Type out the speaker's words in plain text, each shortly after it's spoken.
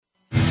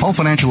All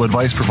financial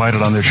advice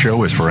provided on this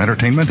show is for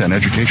entertainment and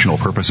educational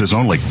purposes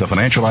only. The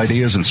financial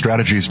ideas and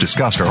strategies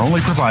discussed are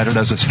only provided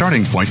as a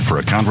starting point for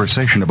a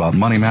conversation about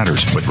money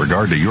matters. With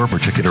regard to your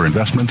particular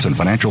investments and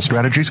financial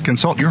strategies,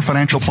 consult your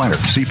financial planner,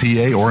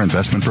 CPA, or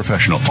investment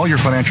professional. All your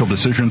financial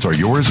decisions are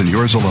yours and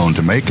yours alone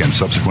to make, and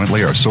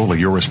subsequently are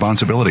solely your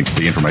responsibility.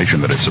 The information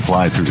that is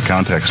supplied through the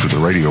context of the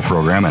radio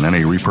program and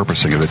any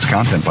repurposing of its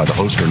content by the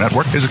host or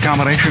network is a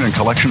combination and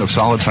collection of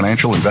solid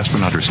financial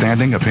investment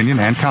understanding, opinion,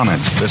 and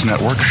comments. This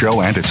network, show,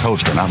 and its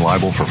host are not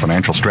liable for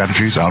financial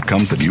strategies,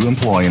 outcomes that you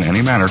employ in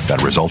any manner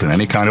that result in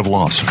any kind of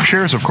loss.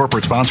 Shares of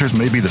corporate sponsors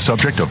may be the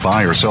subject of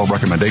buy or sell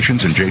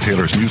recommendations in Jay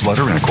Taylor's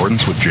newsletter in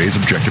accordance with Jay's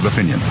objective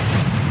opinion.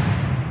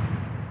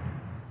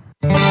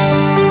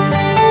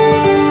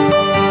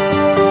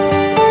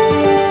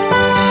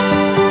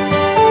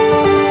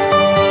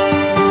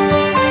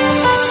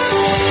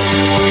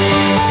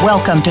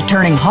 Welcome to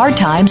Turning Hard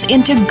Times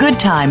into Good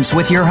Times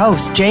with your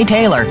host, Jay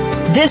Taylor.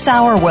 This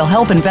hour will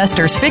help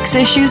investors fix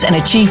issues and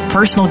achieve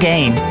personal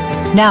gain.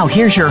 Now,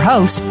 here's your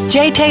host,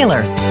 Jay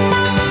Taylor.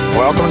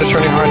 Welcome to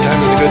Turning Hard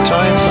Times into Good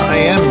Times. I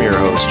am your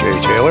host,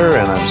 Jay Taylor,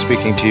 and I'm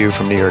speaking to you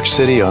from New York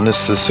City on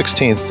this, the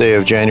 16th day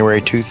of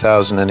January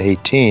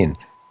 2018.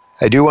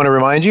 I do want to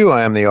remind you,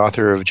 I am the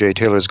author of Jay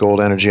Taylor's Gold,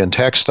 Energy, and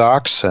Tech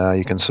Stocks.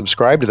 You can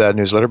subscribe to that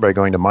newsletter by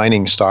going to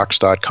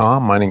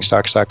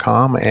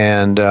miningstocks.com,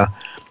 and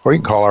or you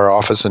can call our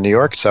office in New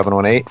York,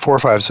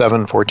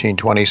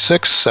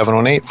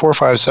 718-457-1426,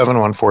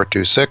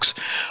 718-457-1426.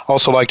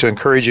 Also like to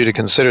encourage you to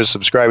consider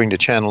subscribing to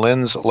Chen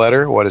Lin's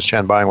letter, What is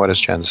Chen Buying, What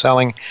is Chen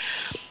Selling?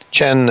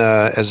 Chen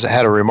has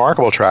had a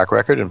remarkable track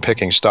record in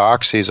picking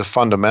stocks. He's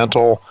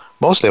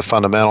mostly a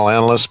fundamental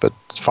analyst, but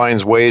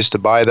finds ways to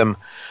buy them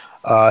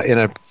in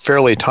a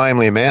fairly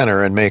timely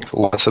manner and make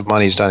lots of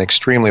money. He's done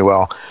extremely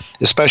well,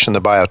 especially in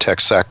the biotech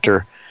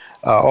sector.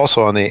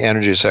 Also on the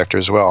energy sector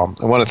as well.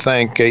 I want to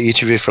thank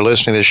each of you for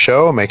listening to this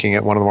show, making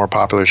it one of the more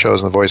popular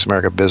shows on the Voice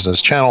America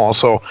Business Channel.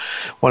 Also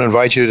want to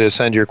invite you to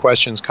send your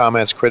questions,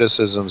 comments,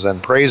 criticisms,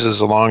 and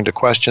praises along to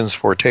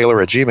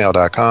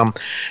questionsfortaylor@gmail.com.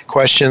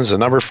 Questions, the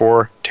number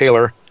 4,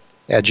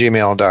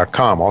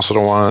 Taylor@gmail.com.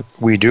 Also,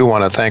 we do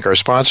want to thank our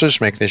sponsors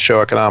for making this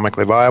show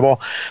economically viable.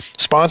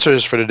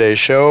 Sponsors for today's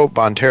show: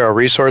 Bonterra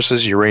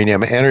Resources,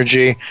 Uranium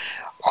Energy,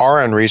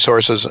 RN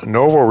Resources,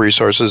 Novo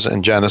Resources,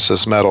 and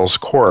Genesis Metals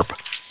Corp.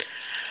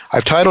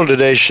 I've titled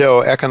today's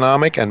show,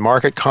 Economic and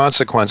Market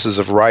Consequences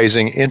of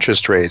Rising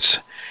Interest Rates.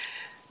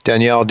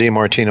 Danielle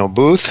DiMartino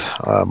Booth,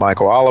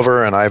 Michael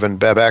Oliver, and Ivan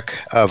Bebek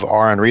of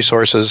RN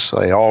Resources,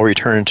 they all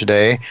returned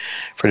today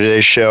for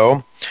today's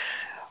show.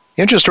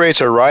 Interest rates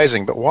are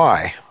rising, but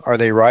why? Are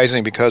they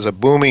rising because a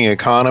booming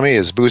economy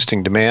is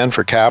boosting demand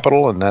for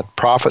capital and that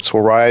profits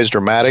will rise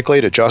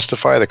dramatically to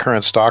justify the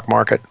current stock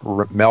market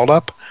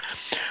melt-up?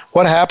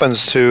 What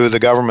happens to the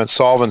government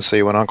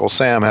solvency when Uncle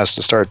Sam has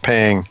to start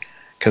paying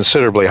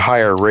considerably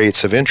higher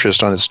rates of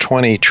interest on its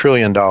 $20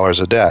 trillion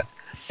of debt?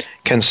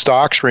 Can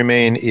stocks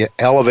remain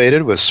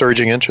elevated with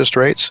surging interest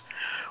rates?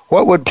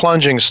 What would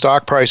plunging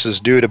stock prices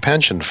do to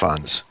pension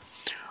funds?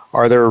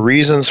 Are there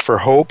reasons for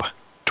hope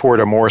toward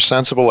a more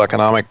sensible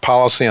economic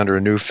policy under a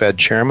new Fed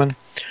chairman?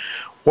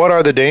 What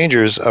are the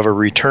dangers of a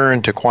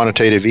return to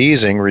quantitative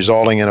easing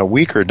resulting in a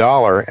weaker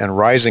dollar and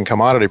rising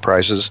commodity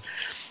prices,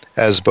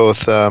 as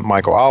both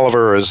Michael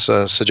Oliver has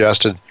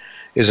suggested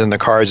is in the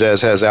cards,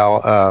 as has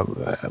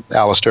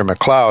Alistair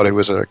McLeod, who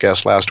was a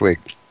guest last week?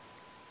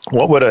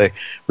 What would a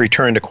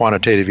return to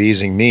quantitative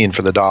easing mean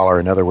for the dollar,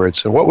 in other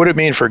words? And what would it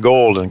mean for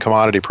gold and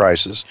commodity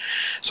prices?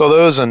 So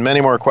those and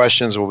many more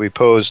questions will be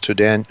posed to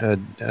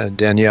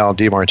Danielle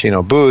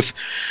DiMartino Booth.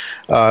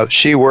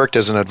 She worked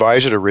as an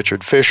advisor to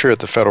Richard Fisher at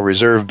the Federal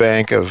Reserve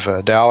Bank of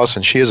Dallas,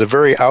 and she is a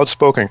very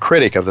outspoken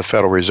critic of the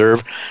Federal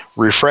Reserve.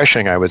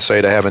 Refreshing, I would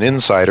say, to have an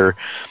insider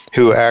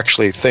who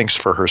actually thinks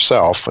for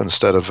herself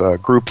instead of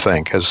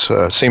groupthink, as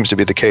seems to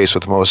be the case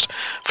with most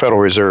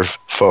Federal Reserve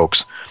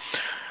folks.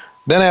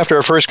 Then after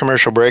our first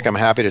commercial break, I'm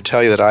happy to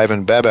tell you that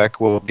Ivan Bebek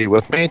will be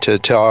with me to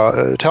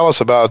tell us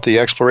about the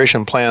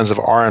exploration plans of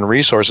RN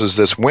Resources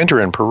this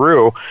winter in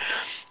Peru.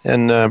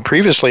 And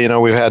previously,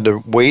 we've had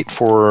to wait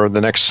for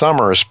the next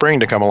summer or spring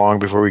to come along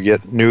before we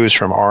get news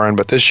from RN.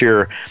 But this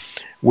year,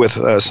 with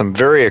some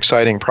very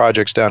exciting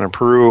projects down in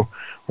Peru,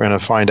 we're going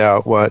to find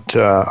out what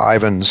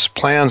Ivan's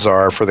plans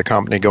are for the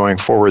company going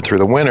forward through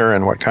the winter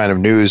and what kind of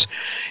news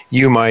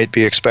you might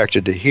be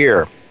expected to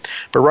hear.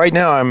 But right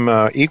now, I'm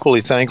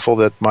equally thankful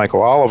that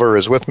Michael Oliver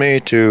is with me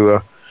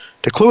to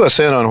clue us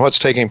in on what's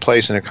taking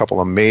place in a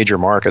couple of major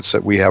markets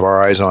that we have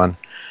our eyes on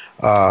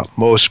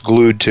most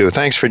glued to.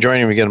 Thanks for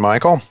joining me again,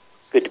 Michael.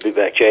 Good to be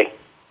back, Jay.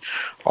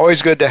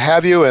 Always good to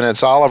have you, and it's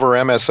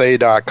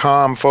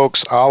OliverMSA.com,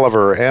 folks,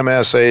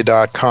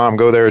 OliverMSA.com.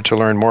 Go there to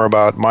learn more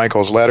about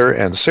Michael's letter,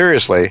 and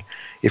seriously,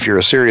 if you're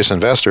a serious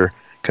investor,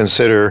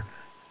 consider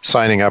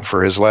signing up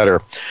for his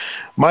letter.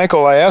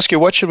 Michael, I asked you,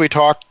 what should we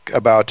talk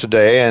about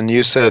today? And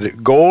you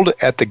said gold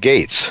at the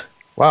gates.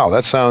 Wow,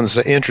 that sounds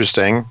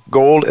interesting.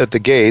 Gold at the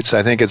gates.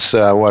 I think it's,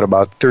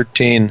 about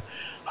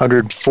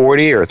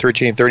 1,340 or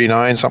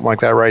 1,339, something like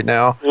that right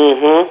now?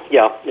 Mm-hmm.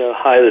 Yeah,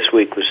 high this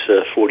week was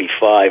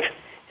 45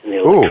 in the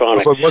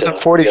electronics. Ooh, if it wasn't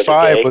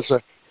 45,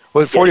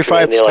 was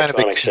 45 in the kind of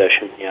a electronic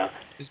session, yeah.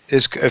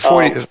 Is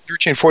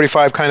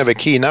 1345 kind of a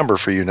key number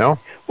for you, no?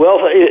 Well,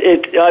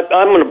 I'm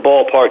going to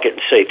ballpark it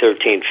and say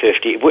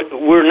 1350.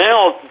 We're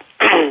now,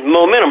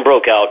 momentum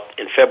broke out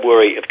in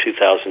February of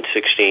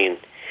 2016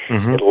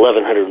 at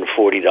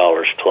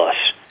 $1,140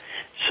 plus.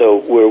 So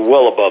we're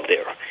well above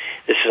there.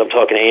 I'm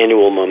talking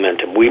annual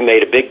momentum. We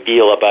made a big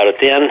deal about it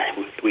then.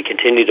 We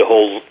continue to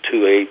hold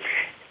to a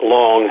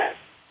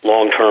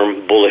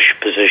long-term bullish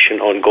position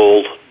on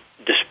gold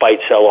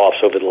despite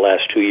sell-offs over the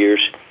last 2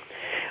 years,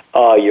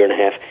 year and a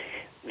half.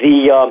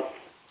 The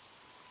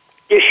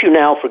issue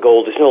now for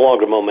gold is no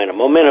longer momentum.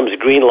 Momentum is a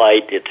green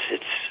light.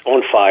 It's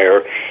on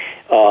fire.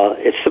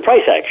 It's the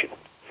price action.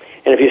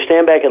 And if you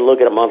stand back and look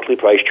at a monthly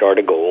price chart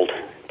of gold,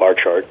 bar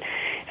chart,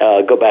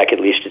 go back at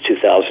least to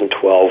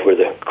 2012 where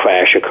the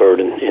crash occurred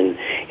in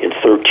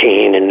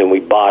 13, and then we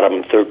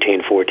bottomed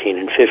 13, 14,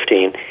 and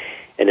 15,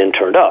 and then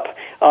turned up.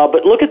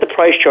 But look at the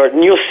price chart,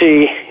 and you'll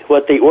see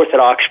what the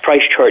orthodox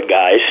price chart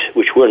guys,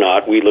 which we're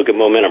not, we look at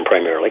momentum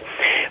primarily,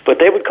 but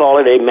they would call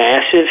it a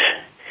massive,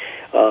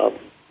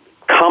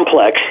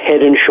 complex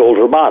head and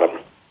shoulder bottom.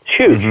 It's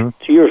huge.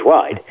 It's years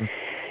wide.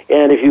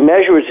 And if you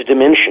measure its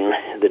dimension,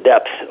 the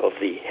depth of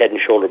the head and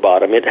shoulder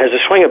bottom, it has a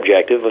swing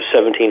objective of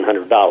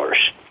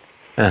 $1,700.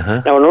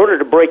 Now, in order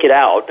to break it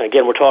out,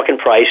 again, we're talking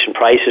price, and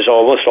price is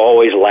almost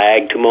always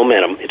lagged to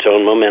momentum. Its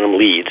own momentum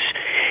leads.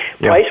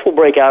 Price will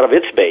break out of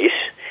its base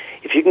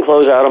if you can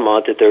close out a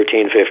month at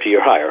 1350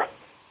 or higher.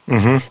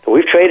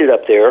 We've traded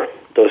up there,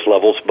 those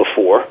levels,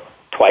 before,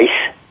 twice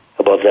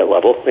above that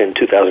level in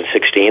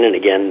 2016 and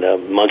again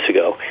months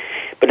ago,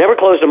 but never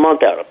closed a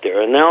month out up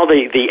there. And now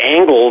the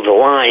angle, the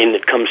line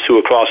that comes through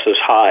across those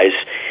highs,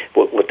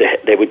 what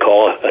they would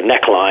call a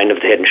neckline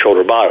of the head and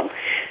shoulder bottom,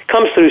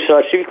 comes through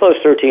such, if you close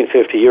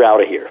 1350, you're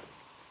out of here.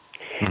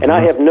 And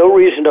I have no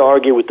reason to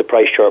argue with the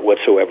price chart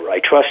whatsoever. I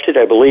trust it,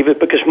 I believe it,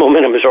 because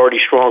momentum is already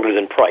stronger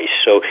than price.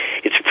 So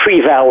it's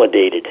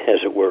pre-validated,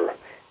 as it were,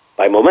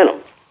 by momentum.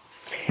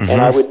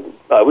 And I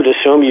would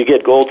assume you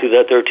get gold through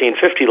that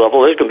 1350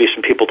 level, there's going to be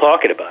some people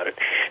talking about it.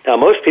 Now,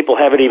 most people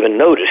haven't even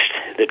noticed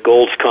that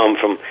gold's come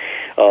from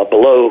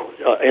below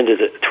into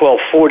the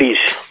 1240s.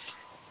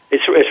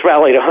 It's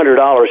rallied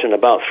 $100 in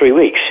about 3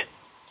 weeks,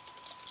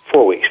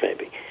 4 weeks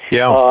maybe.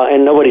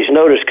 And nobody's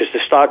noticed because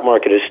the stock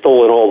market has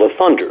stolen all the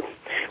thunder.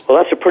 Well,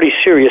 that's a pretty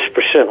serious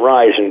percent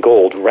rise in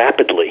gold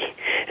rapidly.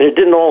 And it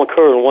didn't all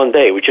occur in one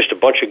day. It was just a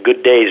bunch of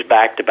good days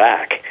back to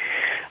back.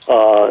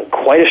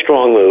 Quite a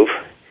strong move.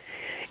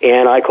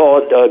 And I call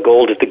it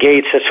gold at the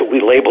gates. That's what we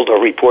labeled our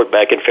report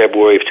back in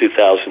February of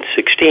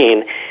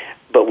 2016.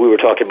 But we were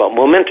talking about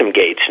momentum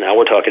gates. Now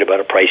we're talking about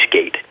a price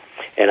gate.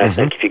 And I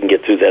think if you can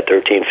get through that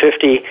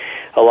 1350,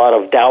 a lot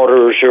of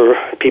doubters or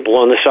people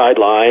on the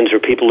sidelines or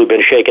people who've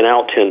been shaken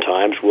out 10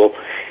 times will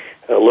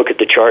look at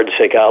the chart and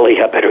say,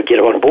 golly, I better get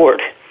on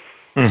board.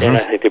 And I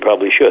think they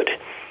probably should.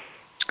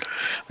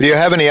 Do you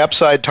have any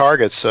upside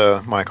targets,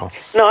 Michael?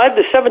 No,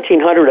 the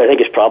 1700 I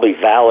think is probably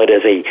valid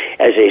as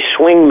a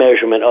swing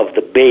measurement of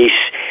the base.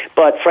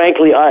 But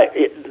frankly,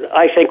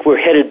 I think we're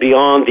headed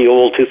beyond the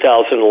old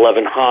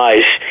 2011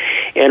 highs,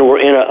 and we're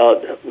in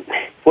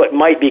what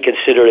might be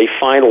considered a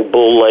final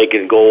bull leg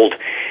in gold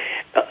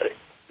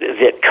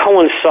that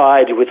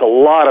coincides with a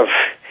lot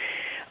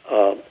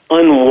of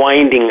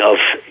unwinding of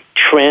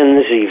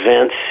trends,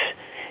 events,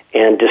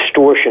 and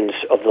distortions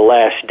of the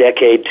last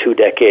decade, 2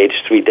 decades,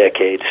 3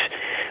 decades.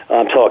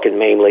 I'm talking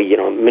mainly,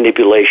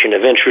 manipulation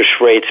of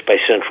interest rates by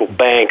central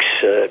banks,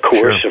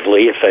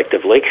 coercively,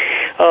 effectively.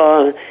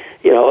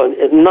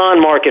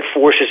 Non-market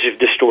forces have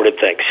distorted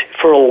things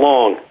for a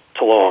long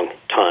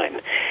time.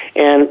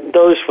 And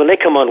those, when they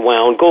come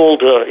unwound,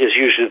 gold is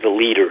usually the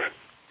leader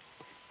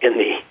in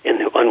the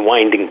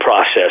unwinding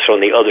process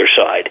on the other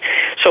side.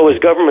 So as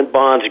government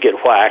bonds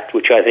get whacked,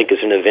 which I think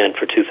is an event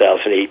for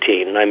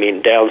 2018, and I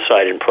mean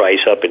downside in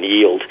price, up in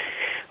yield,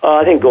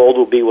 I think gold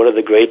will be one of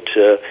the great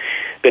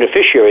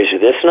beneficiaries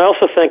of this. And I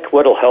also think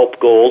what will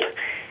help gold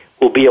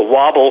will be a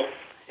wobble,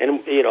 and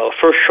a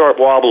first sharp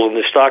wobble in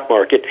the stock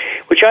market,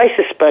 which I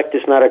suspect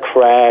is not a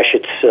crash.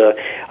 It's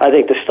I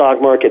think the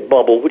stock market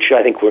bubble, which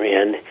I think we're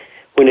in,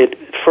 when it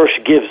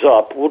first gives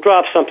up, will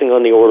drop something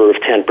on the order of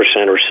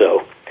 10% or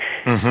so.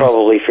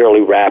 Probably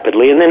fairly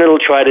rapidly, and then it'll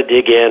try to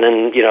dig in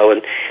and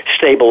and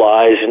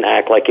stabilize and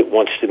act like it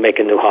wants to make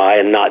a new high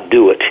and not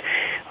do it.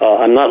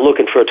 I'm not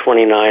looking for a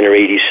 29 or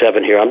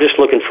 87 here. I'm just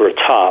looking for a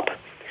top.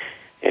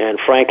 And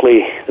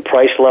frankly, the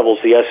price levels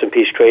the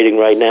S&P's trading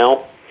right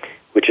now,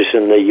 which is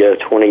in the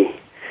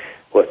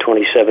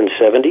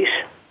 2770s,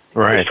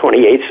 right? It was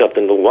 28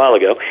 something a little while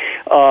ago.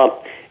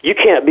 You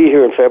can't be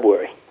here in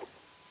February.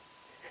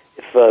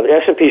 If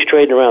the S&P's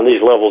trading around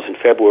these levels in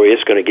February,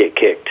 it's going to get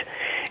kicked.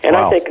 And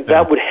I think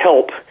that would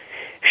help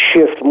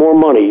shift more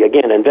money.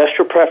 Again,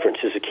 investor preference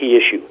is a key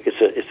issue.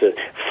 It's a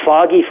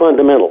foggy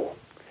fundamental.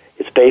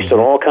 It's based on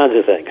all kinds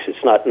of things.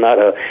 It's not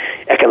a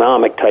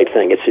economic type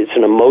thing. It's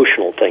an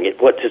emotional thing.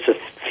 It's a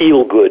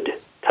feel good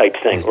type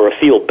thing or a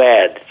feel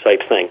bad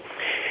type thing.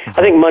 I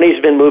think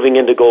money's been moving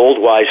into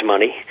gold, wise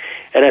money,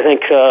 and I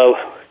think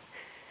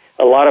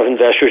a lot of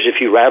investors,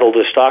 if you rattle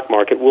the stock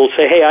market, will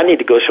say, "Hey, I need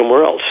to go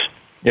somewhere else."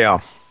 Yeah,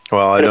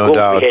 well, and no doubt. If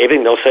gold's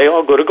behaving, they'll say,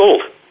 "I'll go to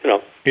gold."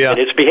 Yeah. And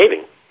it's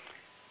behaving.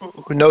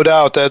 No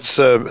doubt, that's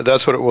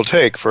what it will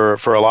take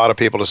for a lot of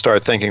people to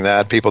start thinking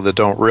that. People that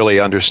don't really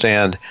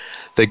understand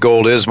that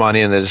gold is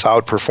money and that it's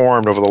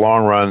outperformed over the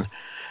long run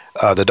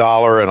the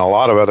dollar and a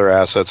lot of other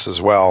assets as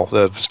well.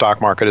 The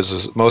stock market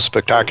is the most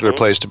spectacular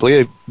place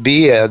to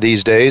be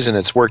these days, and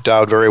it's worked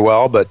out very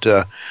well. But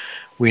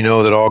we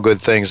know that all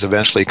good things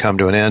eventually come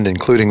to an end,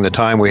 including the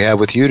time we have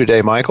with you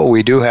today, Michael.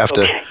 We do have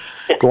to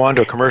go on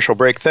to a commercial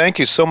break. Thank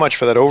you so much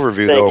for that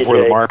overview, of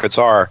where the markets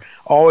are.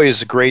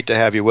 Always great to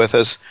have you with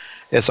us.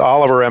 It's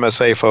Oliver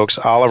MSA, folks.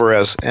 Oliver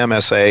S.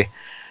 MSA.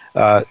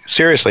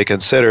 Seriously,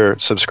 consider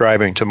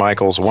subscribing to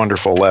Michael's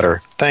wonderful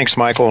letter. Thanks,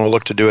 Michael, and we'll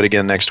look to do it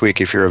again next week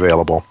if you're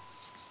available.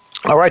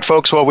 All right,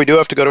 folks. Well, we do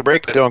have to go to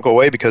break, but don't go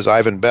away because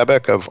Ivan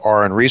Bebek of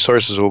RN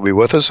Resources will be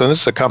with us. And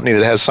this is a company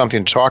that has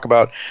something to talk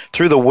about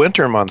through the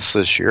winter months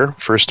this year.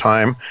 First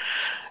time.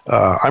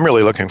 I'm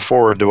really looking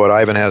forward to what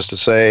Ivan has to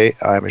say.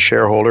 I'm a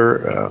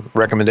shareholder,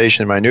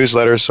 recommendation in my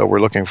newsletter, so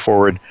we're looking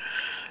forward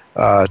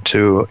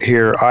to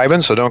hear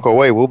Ivan. So don't go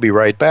away. We'll be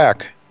right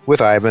back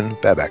with Ivan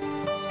Bebek.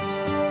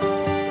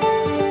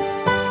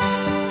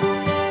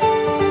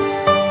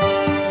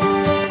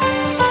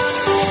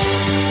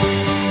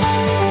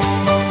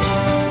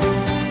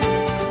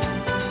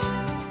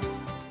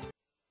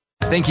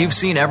 Think you've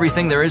seen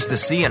everything there is to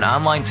see in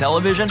online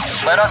television?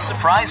 Let us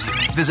surprise you.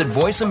 Visit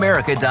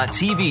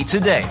voiceamerica.tv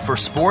today for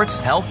sports,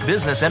 health,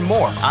 business, and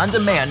more on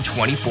demand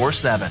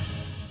 24/7.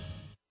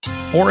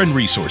 Orin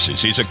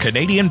Resources is a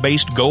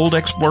Canadian-based gold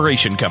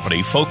exploration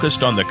company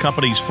focused on the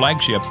company's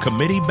flagship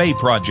Committee Bay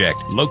project,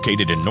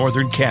 located in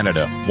northern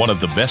Canada, one of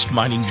the best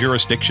mining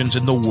jurisdictions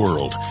in the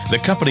world. The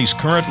company's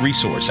current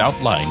resource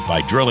outlined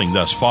by drilling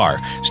thus far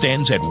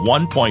stands at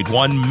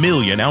 1.1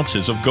 million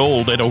ounces of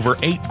gold at over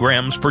 8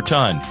 grams per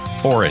ton.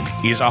 Orin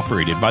is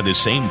operated by the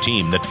same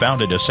team that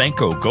founded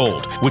Asanko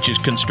Gold, which is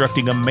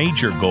constructing a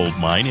major gold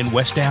mine in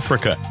West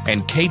Africa,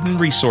 and Caden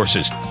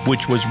Resources,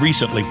 which was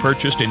recently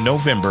purchased in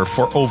November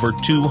for over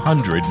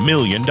 $200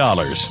 million.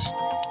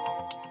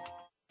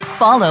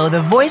 Follow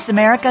the Voice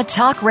America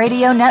Talk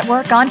Radio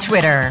Network on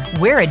Twitter.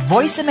 We're at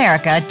Voice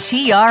America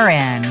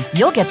TRN.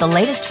 You'll get the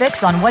latest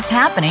fix on what's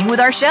happening with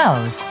our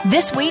shows,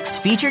 this week's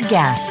featured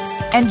guests,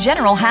 and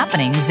general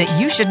happenings that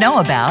you should know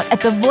about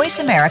at the Voice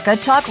America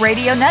Talk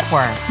Radio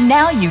Network.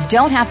 Now you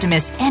don't have to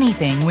miss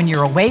anything when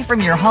you're away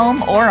from your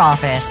home or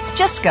office.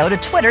 Just go to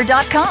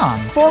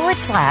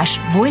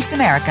twitter.com/Voice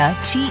America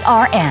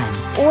TRN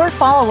or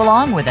follow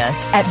along with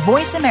us at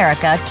Voice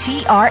America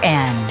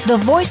TRN, the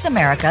Voice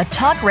America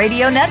Talk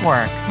Radio Network.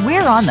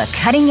 We're on the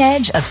cutting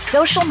edge of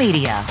social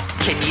media.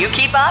 Can you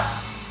keep up?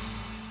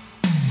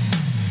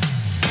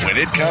 When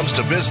it comes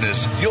to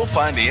business, you'll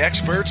find the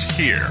experts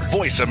here.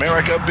 Voice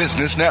America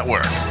Business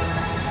Network.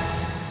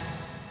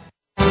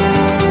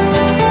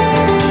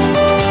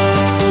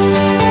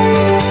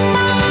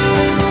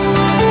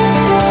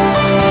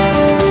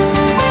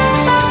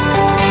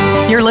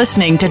 You're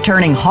listening to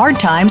Turning Hard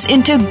Times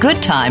into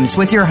Good Times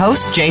with your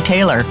host, Jay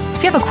Taylor.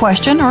 If you have a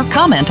question or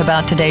comment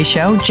about today's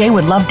show, Jay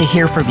would love to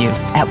hear from you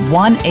at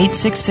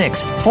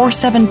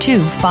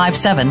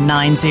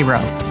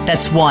 1-866-472-5790.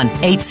 That's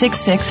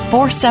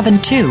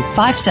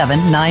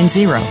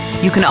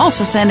 1-866-472-5790. You can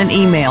also send an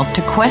email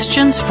to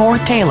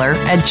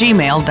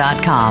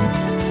questionsfortaylor@gmail.com.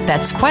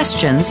 That's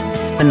questions,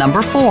 the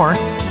number 4,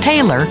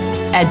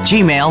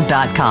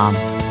 Taylor@gmail.com.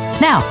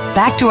 Now,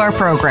 back to our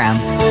program.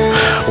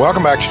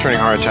 Welcome back to Turning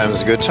Hard Times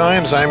into Good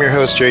Times. I'm your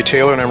host, Jay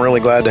Taylor, and I'm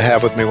really glad to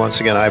have with me once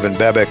again Ivan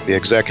Bebek, the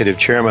Executive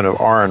Chairman of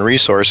RN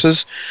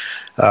Resources.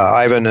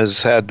 Ivan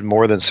has had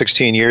more than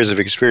 16 years of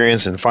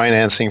experience in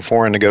financing,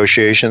 foreign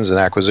negotiations, and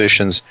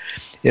acquisitions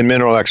in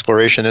mineral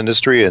exploration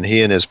industry, and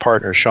he and his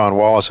partner, Sean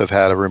Wallace, have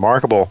had a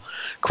remarkable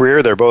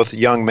career. They're both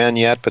young men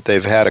yet, but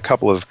they've had a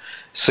couple of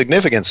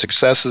significant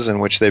successes in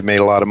which they've made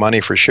a lot of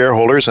money for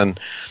shareholders, and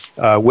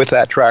with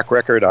that track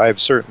record,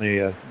 I've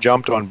certainly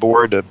jumped on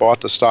board,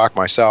 bought the stock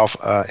myself.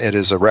 It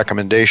is a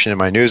recommendation in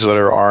my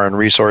newsletter, RN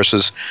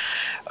Resources,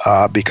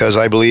 because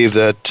I believe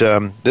that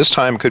this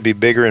time could be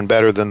bigger and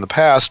better than the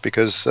past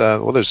because,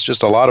 there's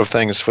just a lot of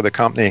things for the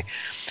company,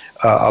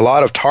 a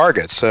lot of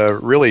targets,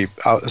 really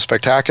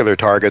spectacular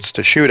targets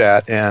to shoot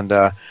at, and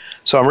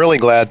so I'm really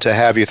glad to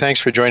have you.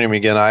 Thanks for joining me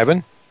again,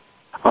 Ivan.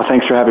 Well,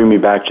 thanks for having me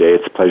back, Jay.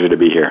 It's a pleasure to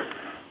be here.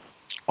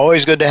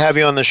 Always good to have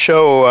you on the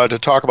show to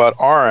talk about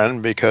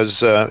RN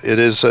because it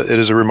is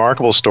a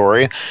remarkable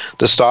story.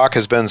 The stock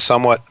has been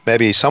somewhat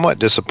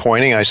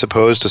disappointing, I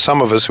suppose, to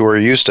some of us who are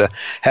used to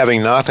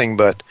having nothing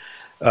but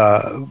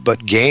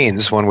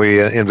gains when we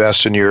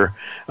invest in your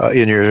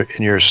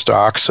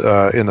stocks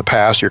in the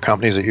past, your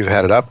companies that you've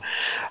headed up.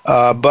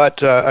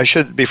 But I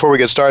should, before we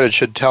get started,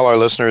 tell our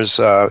listeners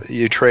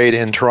you trade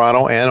in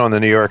Toronto and on the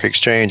New York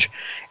Exchange.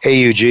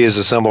 AUG is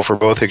the symbol for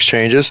both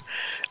exchanges.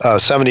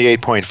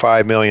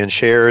 78.5 million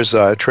shares,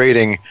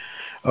 trading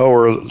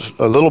we're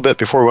a little bit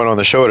before we went on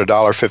the show at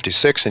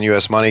 $1.56 in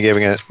U.S. money,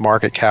 giving it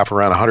market cap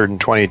around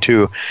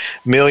 $122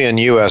 million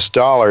U.S.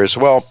 dollars.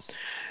 Well,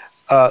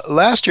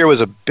 last year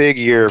was a big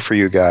year for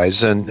you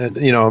guys, and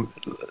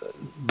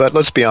but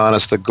let's be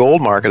honest, the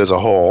gold market as a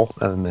whole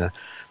and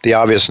the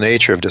obvious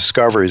nature of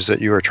discoveries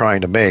that you are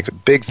trying to make,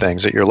 big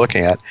things that you're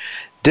looking at,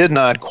 did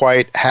not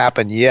quite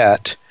happen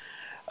yet.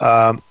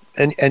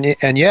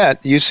 And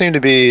yet you seem to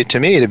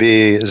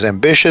be as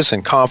ambitious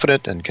and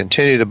confident and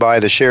continue to buy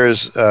the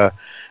shares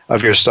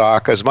of your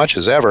stock as much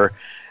as ever.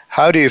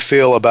 How do you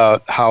feel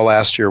about how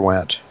last year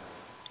went?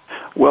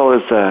 Well,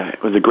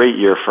 it was a great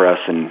year for us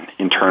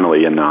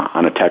internally and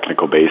on a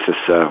technical basis.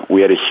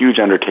 We had a huge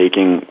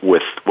undertaking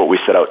with what we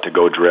set out to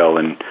go drill,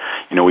 and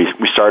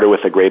we started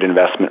with a great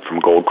investment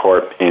from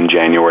Goldcorp in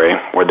January,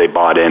 where they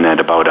bought in at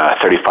about a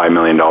 $35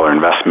 million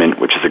investment,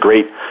 which is a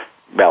great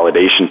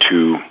validation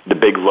to the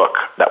big look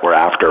that we're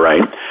after,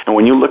 right? And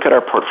when you look at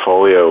our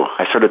portfolio,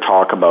 I sort of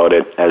talk about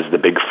it as the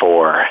big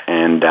four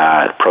and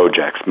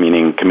projects,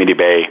 meaning Committee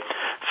Bay,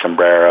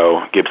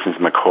 Sombrero, Gibson's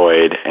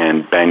McCoy,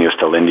 and Baños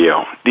del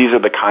Indio. These are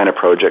the kind of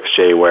projects,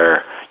 Jay,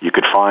 where you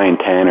could find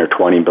 10 or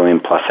 20 billion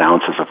plus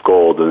ounces of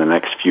gold in the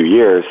next few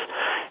years.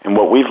 And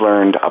what we've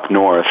learned up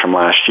north from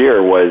last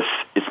year was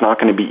it's not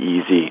going to be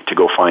easy to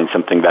go find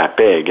something that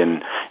big.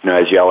 And,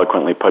 as you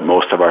eloquently put,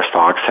 most of our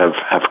stocks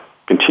have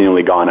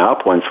continually gone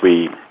up once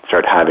we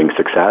start having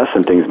success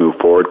and things move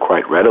forward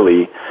quite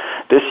readily.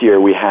 This year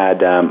we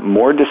had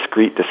more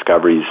discrete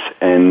discoveries,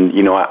 and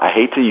I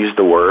hate to use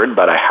the word,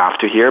 but I have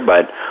to here,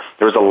 but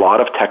there was a lot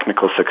of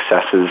technical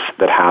successes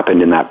that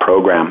happened in that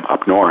program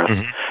up north.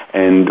 Mm-hmm.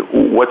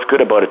 And what's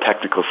good about a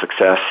technical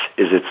success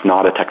is it's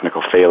not a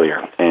technical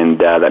failure, and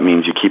that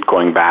means you keep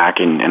going back,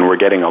 and we're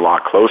getting a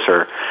lot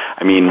closer.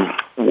 I mean,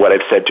 what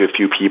I've said to a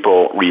few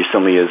people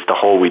recently is the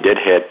hole we did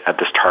hit at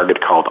this target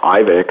called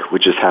Ivik,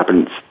 which just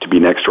happens to be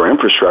next to our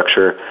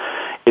infrastructure,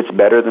 it's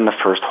better than the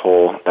first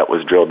hole that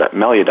was drilled at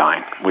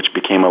Meliadine, which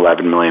became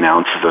 11 million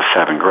ounces of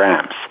 7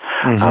 grams.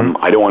 Mm-hmm.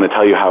 I don't want to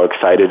tell you how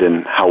excited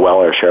and how well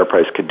our share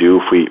price could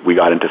do if we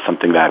got into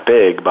something that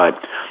big,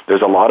 but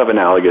there's a lot of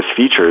analogous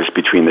features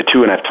between the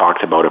two, and I've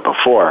talked about it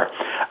before.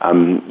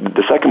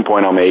 The second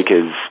point I'll make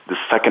is the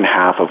second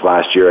half of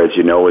last year, as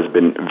you know, has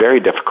been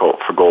very difficult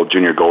for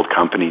junior gold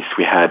companies.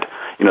 We had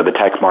the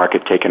tech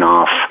market taken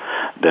off.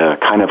 The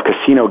kind of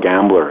casino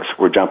gamblers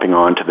were jumping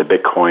on to the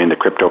Bitcoin, the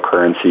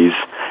cryptocurrencies,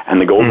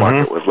 and the gold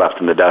market was left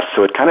in the dust.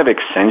 So it kind of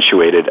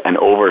accentuated an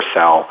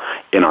oversell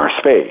in our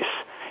space.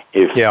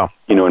 If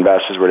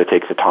investors were to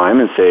take the time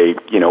and say,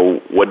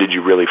 what did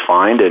you really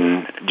find,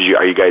 and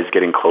are you guys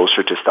getting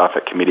closer to stuff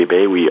at Committee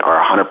Bay? We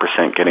are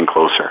 100% getting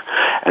closer.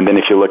 And then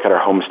if you look at our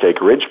Homestake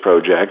Ridge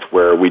project,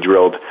 where we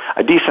drilled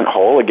a decent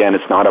hole, again,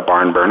 it's not a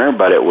barn burner,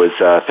 but it was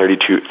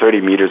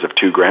 30 meters of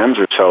 2 grams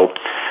or so.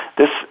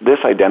 This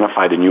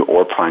identified a new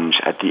ore plunge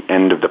at the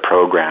end of the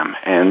program,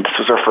 and this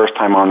was our first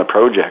time on the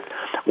project.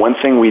 One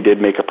thing we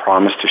did make a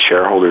promise to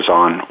shareholders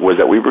on was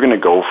that we were going to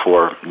go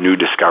for new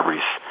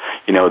discoveries.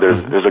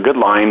 There's a good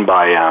line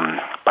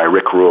by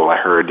Rick Rule I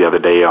heard the other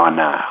day on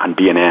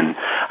BNN.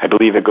 I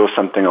believe it goes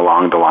something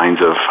along the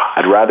lines of,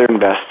 I'd rather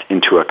invest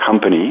into a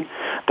company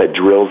that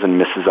drills and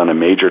misses on a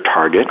major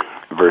target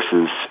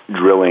versus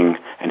drilling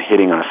and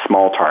hitting on a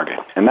small target.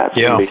 And that's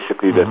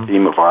basically the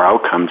theme of our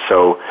outcome.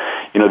 So,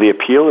 the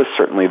appeal is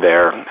certainly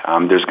there.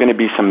 There's going to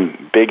be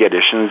some big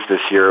additions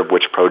this year of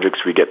which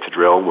projects we get to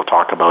drill. We'll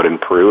talk about in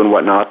Peru and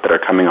whatnot that are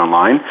coming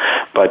online.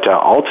 But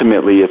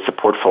ultimately, it's a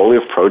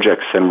portfolio of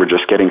projects, and we're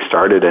just getting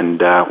started, and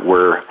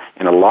we're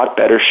in a lot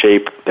better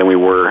shape than we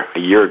were a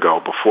year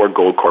ago before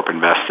Goldcorp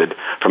invested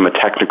from a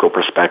technical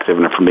perspective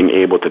and from being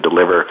able to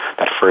deliver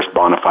that first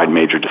bona fide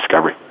major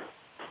discovery.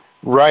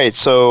 Right.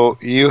 So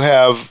you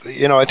have,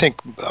 I think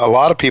a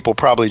lot of people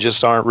probably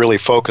just aren't really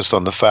focused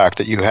on the fact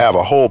that you have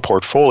a whole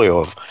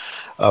portfolio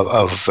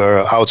of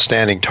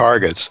outstanding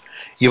targets.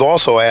 You've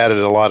also added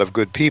a lot of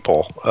good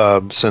people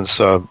since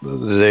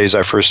the days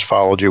I first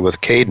followed you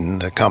with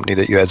Caden, a company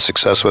that you had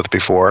success with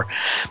before.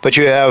 But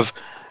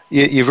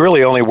you've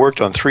really only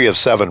worked on 3 of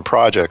 7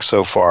 projects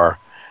so far.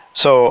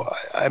 So,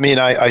 I mean,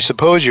 I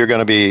suppose you're going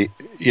to be,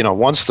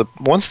 once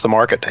the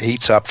market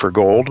heats up for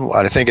gold,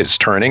 I think it's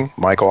turning.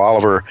 Michael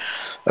Oliver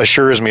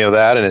assures me of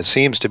that, and it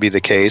seems to be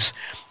the case.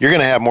 You're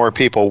going to have more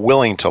people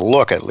willing to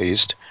look, at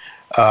least,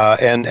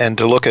 and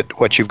to look at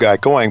what you've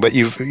got going. But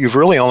you've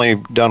really only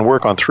done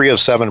work on 3 of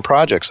 7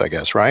 projects, I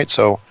guess, right?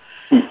 So,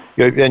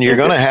 and you're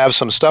going to have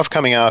some stuff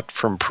coming out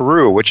from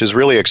Peru, which is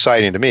really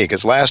exciting to me,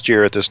 because last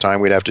year at this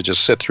time we'd have to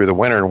just sit through the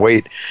winter and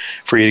wait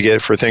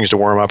for things to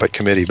warm up at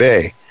Committee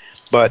Bay.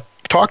 But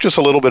talk to us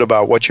a little bit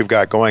about what you've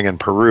got going in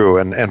Peru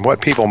and what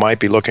people might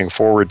be looking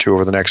forward to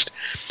over the next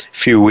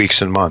few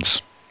weeks and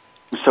months.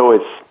 So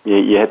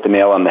you hit the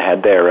nail on the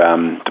head there.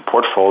 The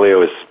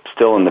portfolio is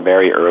still in the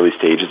very early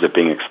stages of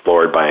being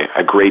explored by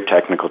a great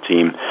technical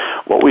team.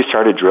 What we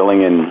started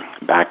drilling in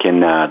back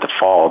in the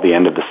fall, the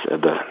end of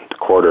the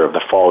quarter of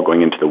the fall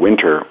going into the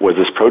winter, was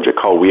this project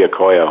called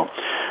Huillacoyo,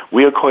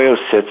 Huehucoyo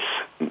sits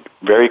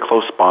very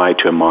close by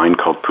to a mine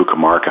called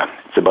Pucamarca.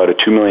 It's about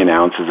 2 million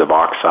ounces of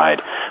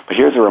oxide. But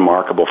here's a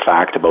remarkable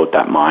fact about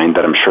that mine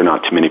that I'm sure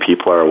not too many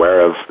people are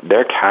aware of.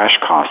 Their cash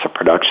cost of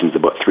production is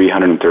about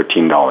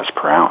 $313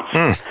 per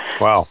ounce.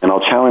 Wow. And I'll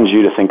challenge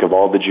you to think of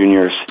all the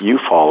juniors you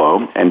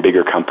follow and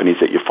bigger companies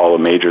that you follow,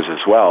 majors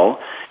as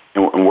well.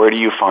 And where do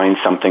you find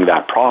something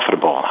that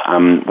profitable?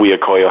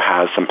 Huehucoyo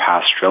has some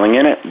past drilling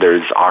in it.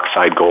 There's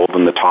oxide gold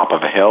on the top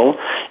of a hill,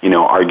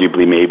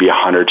 arguably maybe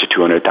 100 to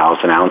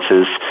 200,000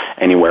 ounces,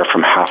 anywhere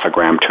from half a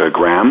gram to a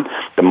gram.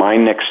 The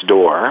mine next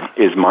door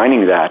is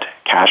mining that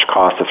cash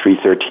cost of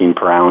 $313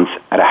 per ounce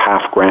at a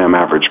half gram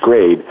average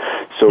grade.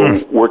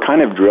 So we're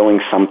kind of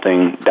drilling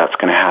something that's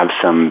going to have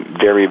some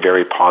very,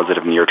 very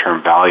positive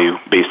near-term value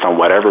based on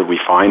whatever we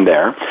find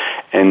there.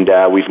 And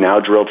we've now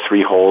drilled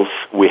 3 holes.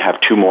 We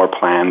have 2 more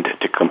planned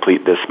to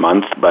complete this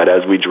month. But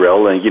as we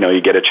drill,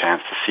 you get a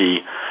chance to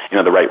see,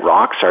 the right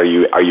rocks. Are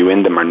you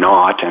in them or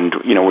not? And,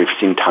 we've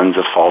seen tons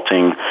of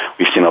faulting.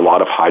 We've seen a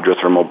lot of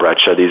hydrothermal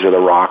breccia. These are the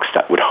rocks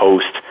that would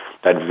host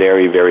that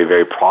very, very,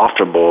 very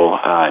profitable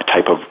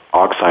type of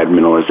oxide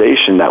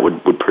mineralization that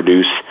would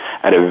produce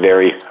at a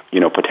very,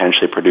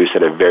 potentially produce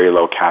at a very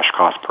low cash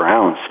cost per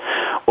ounce.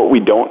 What we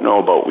don't know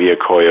about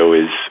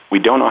Huehucoyo is we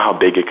don't know how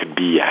big it could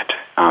be yet.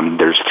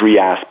 There's 3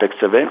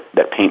 aspects of it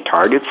that paint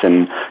targets,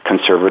 and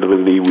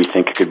conservatively we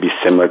think it could be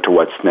similar to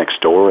what's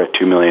next door at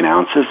 2 million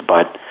ounces,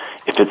 but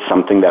if it's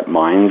something that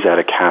mines at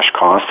a cash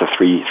cost of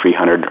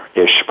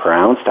 $300-ish per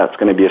ounce, that's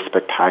going to be a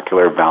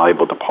spectacular,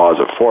 valuable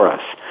deposit for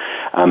us.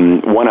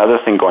 One other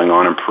thing going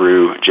on in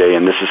Peru, Jay,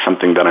 and this is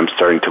something that I'm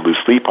starting to lose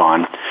sleep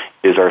on,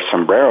 is our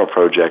Sombrero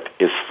project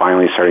is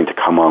finally starting to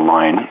come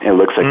online. It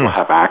looks like we'll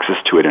have access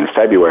to it in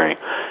February.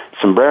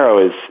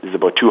 Sombrero is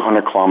about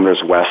 200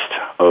 kilometers west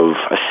of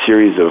a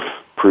series of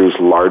Peru's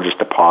largest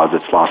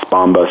deposits, Las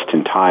Bambas,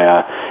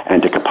 Tintaya,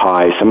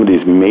 Anticapai, some of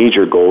these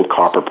major gold,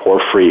 copper,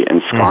 porphyry,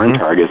 and skarn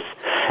targets.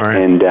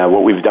 Right. And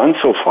what we've done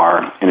so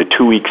far in a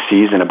 2-week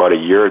season about a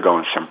year ago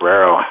in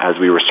Sombrero, as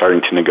we were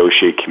starting to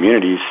negotiate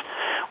communities,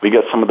 we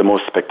got some of the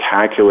most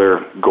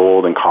spectacular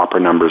gold and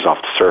copper numbers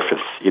off the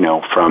surface,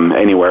 from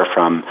anywhere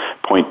from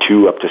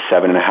 0.2 up to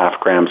 7.5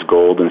 grams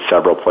gold in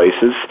several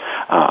places,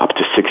 up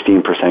to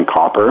 16%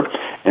 copper.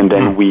 And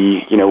then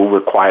we,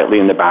 were quietly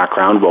in the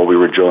background while we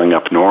were drilling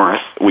up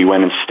north. We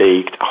went and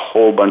staked a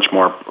whole bunch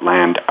more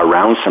land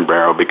around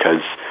Sombrero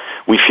because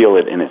we feel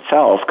it in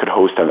itself could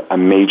host a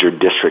major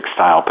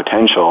district-style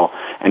potential.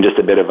 And just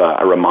a bit of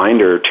a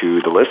reminder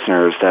to the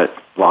listeners that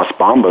Las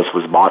Bambas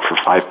was bought for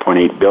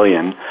 $5.8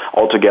 billion.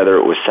 Altogether,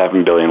 it was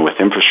 $7 billion with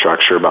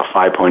infrastructure, about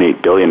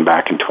 $5.8 billion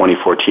back in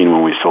 2014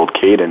 when we sold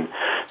Caden.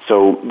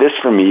 So this,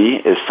 for me,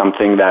 is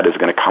something that is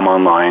going to come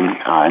online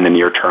in the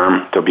near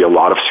term. There'll be a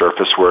lot of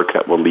surface work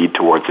that will lead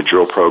towards the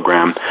drill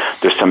program.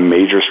 There's some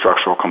major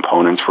structural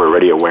components we're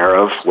already aware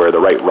of, where the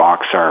right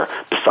rocks are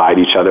beside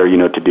each other,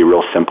 to be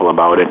real simple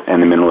about it,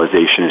 and the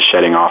mineralization is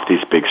shedding off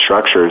these big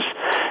structures.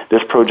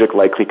 This project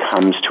likely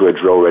comes to a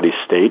drill-ready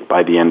state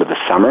by the end of the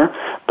summer,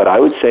 but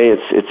I would say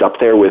it's up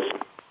there with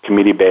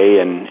Committee Bay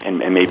and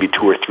maybe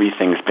 2 or 3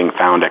 things being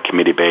found at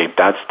Committee Bay.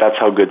 That's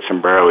how good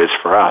Sombrero is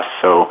for us.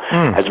 So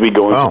as we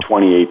go into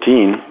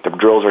 2018, the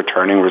drills are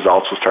turning.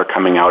 Results will start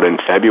coming out in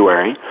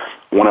February.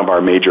 One of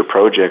our major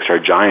projects, our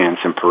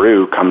Giants in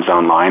Peru, comes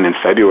online in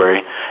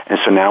February. And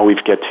so now we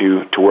get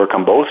to work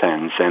on both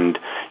ends. And,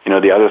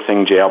 the other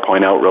thing, Jay, I'll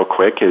point out real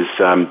quick is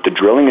the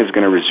drilling is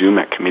going to resume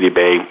at Committee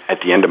Bay at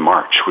the end of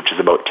March, which is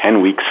about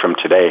 10 weeks from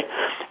today.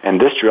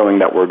 And this drilling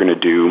that we're going to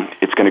do,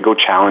 it's going to go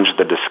challenge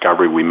the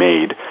discovery we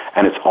made,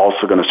 and it's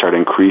also going to start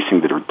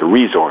increasing the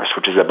resource,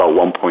 which is about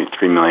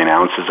 1.3 million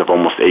ounces of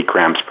almost 8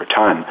 grams per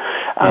ton.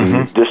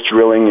 This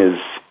drilling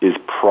is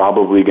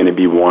probably going to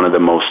be one of the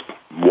most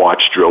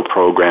watched drill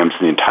programs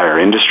in the entire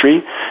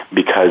industry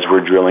because we're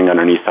drilling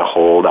underneath a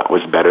hole that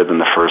was better than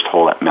the first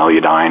hole at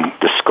Meliadine.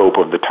 The scope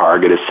of the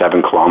target is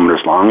 7 kilometers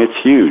long. It's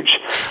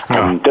huge.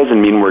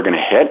 Doesn't mean we're going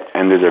to hit,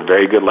 and there's a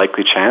very good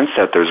likely chance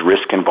that there's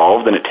risk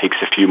involved and it takes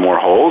a few more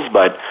holes,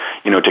 but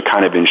to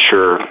kind of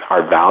ensure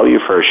our value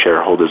for our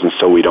shareholders and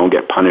so we don't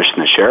get punished in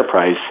the share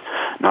price,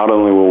 not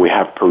only will we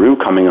have Peru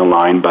coming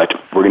online, but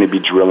we're going to be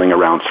drilling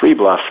around Three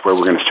Bluffs where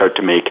we're going to start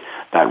to make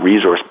that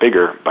resource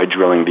bigger by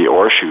drilling the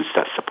ore chutes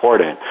that support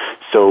it.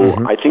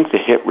 So I think the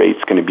hit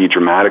rate's going to be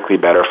dramatically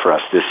better for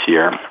us this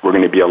year. We're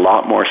going to be a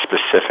lot more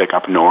specific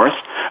up north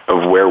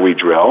of where we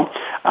drill.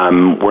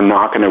 We're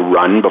not going to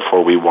run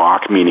before we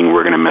walk, meaning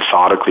we're going to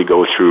methodically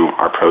go through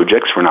our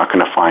projects. We're not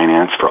going to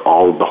finance for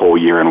the whole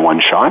year in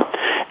one shot.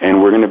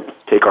 And we're going to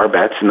take our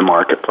bets in the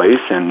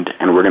marketplace, and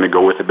we're going to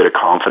go with a bit of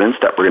confidence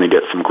that we're going to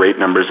get some great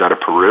numbers out of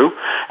Peru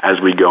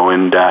as we go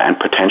and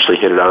potentially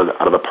hit it out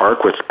of the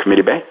park with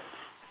Committee Bay.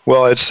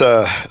 Well,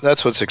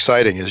 that's what's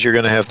exciting is you're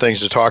going to have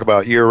things to talk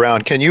about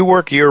year-round. Can you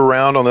work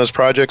year-round on those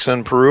projects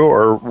in Peru,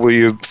 or will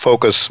you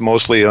focus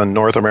mostly on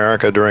North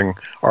America during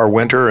our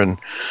winter and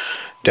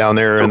down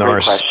there in our...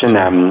 Great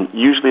question.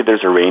 Usually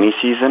there's a rainy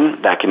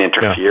season that can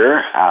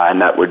interfere,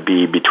 and that would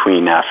be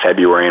between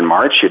February and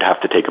March. You'd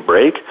have to take a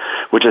break,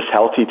 which is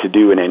healthy to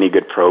do in any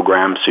good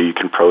program so you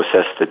can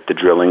process the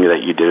drilling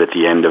that you did at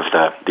the end of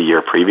the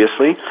year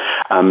previously.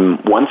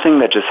 One thing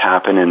that just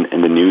happened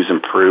in the news in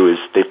Peru is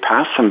they've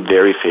passed some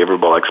very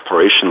favorable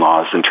exploration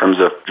laws in terms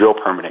of drill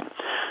permitting.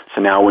 So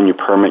now when you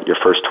permit your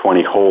first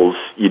 20 holes,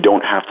 you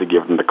don't have to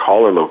give them the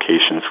collar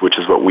locations, which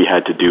is what we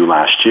had to do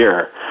last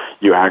year.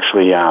 You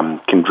actually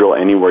can drill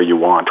anywhere you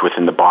want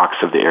within the box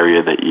of the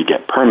area that you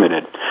get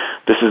permitted.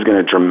 This is going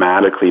to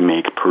dramatically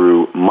make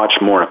Peru much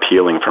more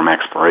appealing from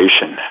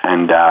exploration.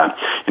 And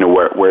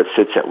where it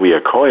sits at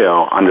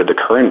Huillacoyo, under the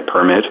current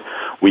permit,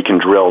 we can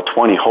drill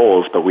 20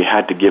 holes, but we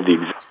had to give the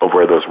example of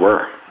where those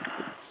were.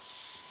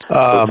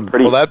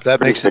 That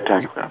makes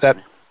it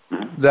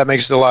that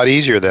makes it a lot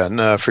easier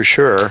then, for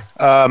sure.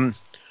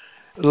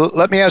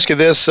 Let me ask you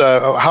this: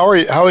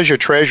 how is your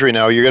treasury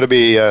now? You're going to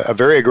be a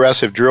very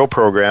aggressive drill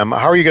program.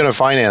 How are you going to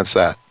finance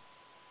that?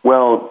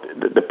 Well,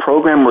 the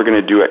program we're going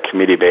to do at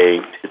Committee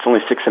Bay, it's only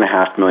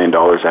 $6.5 million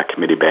at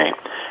Committee Bay,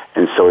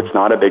 and so it's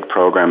not a big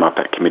program up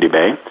at Committee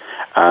Bay.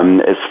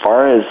 As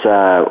far as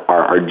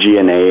our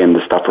G&A and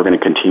the stuff we're going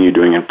to continue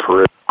doing in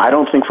Peru, I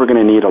don't think we're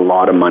going to need a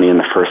lot of money in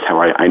the first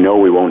half. I know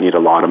we won't need a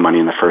lot of money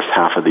in the first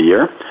half of the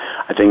year.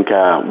 I think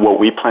what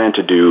we plan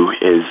to do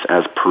is,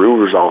 as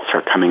Peru results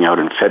are coming out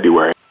in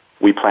February,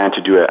 we plan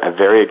to do a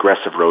very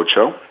aggressive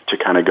roadshow to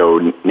kind of go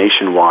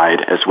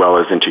nationwide as well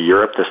as into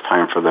Europe this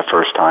time for the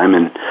first time.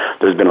 And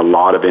there's been a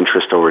lot of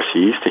interest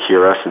overseas to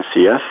hear us and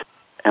see us.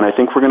 And I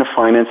think we're going to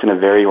finance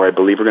I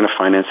believe we're going to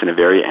finance in a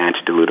very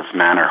anti-dilutive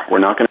manner. We're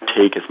not going to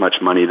take as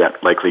much money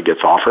that likely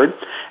gets offered,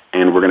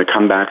 and we're going to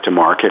come back to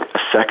market a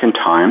second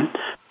time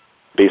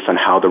based on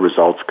how the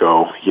results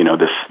go,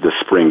 this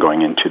spring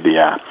going into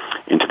the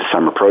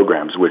summer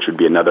programs, which would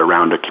be another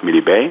round of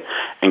Committee Bay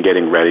and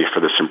getting ready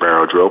for the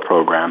Sombrero drill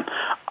program.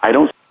 I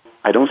don't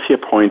see a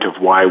point of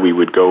why we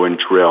would go and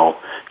drill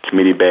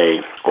Committee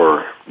Bay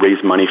or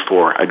raise money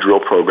for a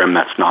drill program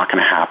that's not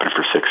going to happen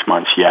for 6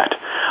 months yet.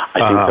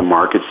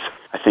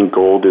 I think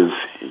gold is,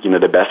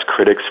 the best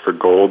critics for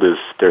gold is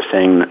they're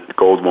saying that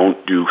gold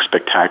won't do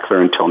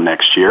spectacular until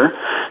next year.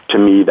 To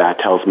me, that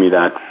tells me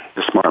that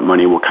the smart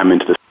money will come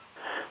into this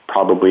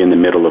probably in the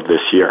middle of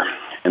this year.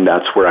 And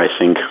that's where I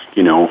think,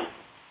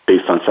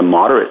 based on some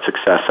moderate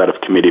success out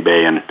of Committee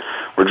Bay, and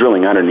we're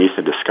drilling underneath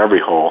the discovery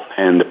hole,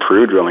 and the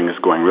Peru drilling is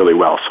going really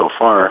well so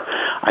far,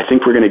 I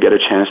think we're going to get a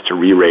chance to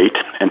re-rate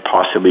and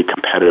possibly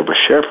competitive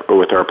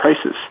with our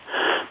prices.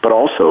 But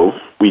also,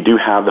 we do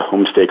have the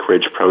Homestake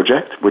Ridge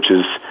project, which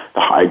is the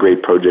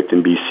high-grade project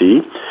in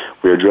BC.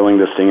 We are drilling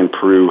this thing in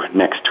Peru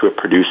next to a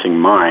producing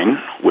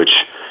mine, which,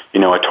 a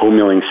toe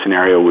milling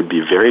scenario would be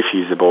very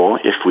feasible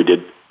if we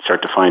did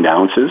start to find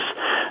ounces.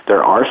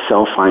 There are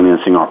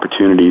self-financing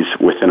opportunities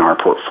within our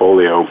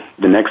portfolio.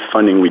 The next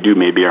funding we do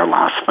may be our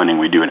last funding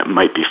we do, and it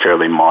might be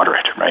fairly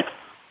moderate, right?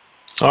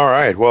 All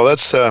right. Well,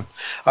 that's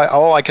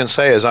all I can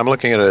say is I'm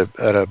looking at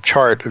a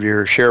chart of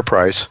your share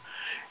price,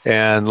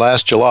 and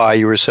last July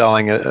you were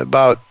selling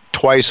about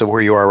twice of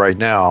where you are right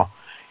now,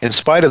 in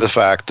spite of the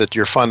fact that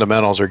your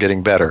fundamentals are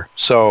getting better.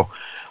 So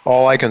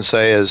all I can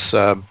say is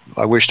I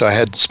wished I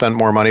had spent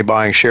more money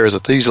buying shares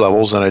at these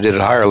levels than I did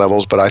at higher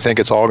levels, but I think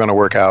it's all going to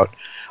work out.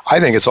 I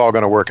think it's all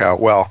going to work out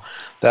well.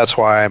 That's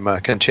why I'm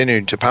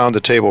continuing to pound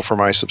the table for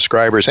my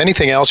subscribers.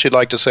 Anything else you'd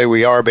like to say?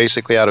 We are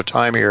basically out of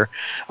time here,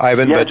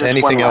 Ivan, but just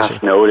anything else? One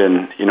last note,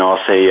 and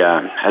I'll say,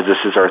 as this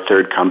is our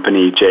third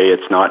company, Jay,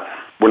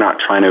 we're not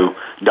trying to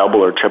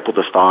double or triple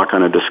the stock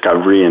on a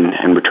discovery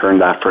and return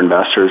that for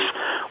investors.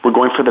 We're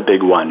going for the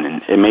big one,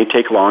 and it may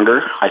take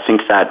longer. I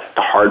think that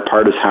the hard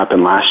part has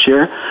happened last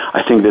year.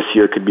 I think this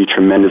year could be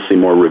tremendously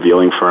more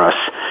revealing for us,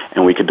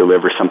 and we could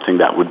deliver something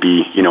that would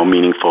be,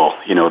 meaningful,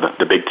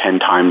 the big 10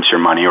 times your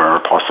money or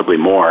possibly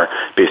more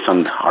based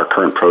on our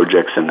current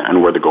projects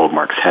and where the gold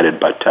market's headed.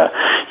 But,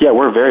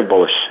 we're very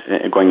bullish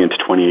going into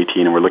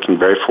 2018, and we're looking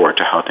very forward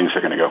to how things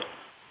are going to go.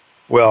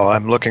 Well,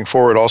 I'm looking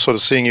forward also to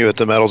seeing you at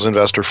the Metals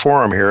Investor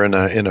Forum here in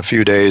a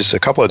few days, a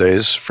couple of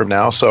days from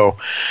now. So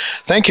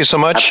thank you so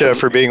much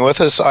for being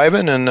with us,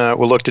 Ivan, and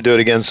we'll look to do it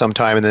again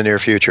sometime in the near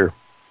future.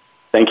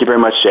 Thank you very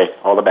much, Jay.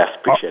 All the best.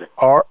 Appreciate it.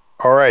 All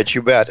right,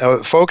 you bet.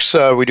 Folks,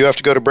 we do have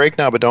to go to break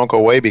now, but don't go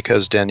away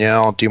because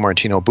Danielle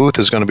DiMartino Booth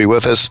is going to be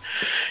with us.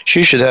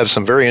 She should have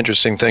some very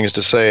interesting things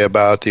to say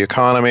about the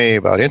economy,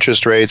 about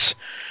interest rates,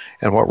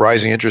 and what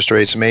rising interest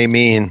rates may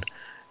mean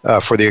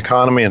for the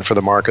economy and for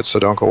the market, so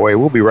don't go away.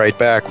 We'll be right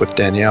back with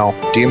Danielle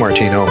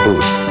DiMartino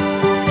Booth.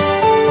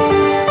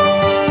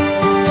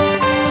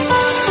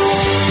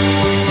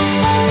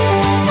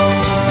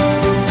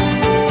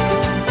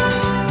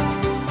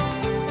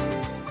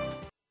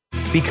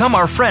 Become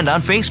our friend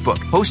on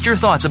Facebook. Post your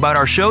thoughts about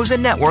our shows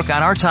and network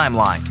on our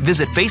timeline.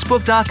 Visit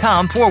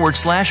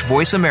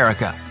facebook.com/Voice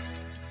America.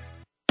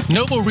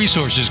 Noble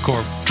Resources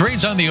Corp.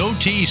 trades on the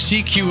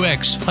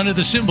OTCQX under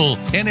the symbol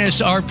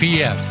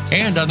NSRPF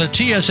and on the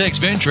TSX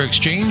Venture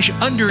Exchange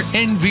under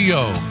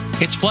NVO.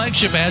 Its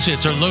flagship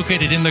assets are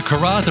located in the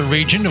Karratha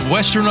region of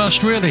Western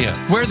Australia,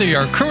 where they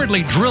are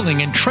currently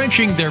drilling and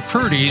trenching their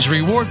Purdy's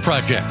Reward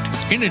project.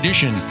 In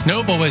addition,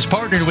 Novo has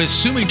partnered with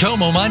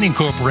Sumitomo Mining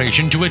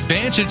Corporation to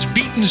advance its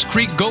Beaton's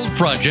Creek Gold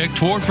project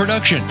toward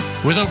production.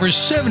 With over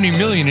 $70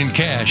 million in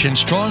cash and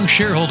strong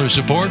shareholder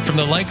support from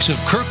the likes of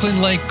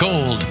Kirkland Lake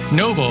Gold,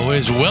 Novo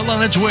is well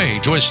on its way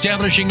to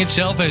establishing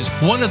itself as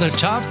one of the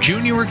top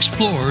junior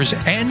explorers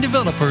and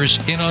developers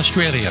in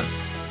Australia.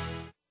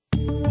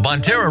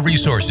 Bonterra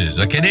Resources,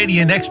 a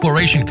Canadian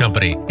exploration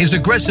company, is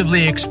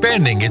aggressively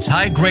expanding its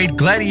high-grade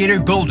Gladiator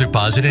gold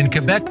deposit in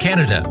Quebec,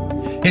 Canada.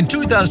 In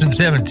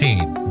 2017,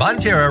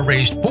 Bonterra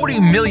raised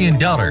 $40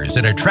 million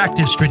and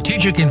attracted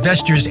strategic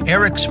investors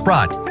Eric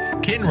Sprott,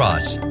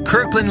 Kinross,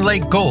 Kirkland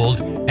Lake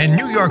Gold, and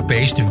New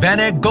York-based Van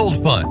Eck Gold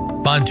Fund.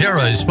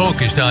 Bonterra is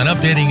focused on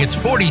updating its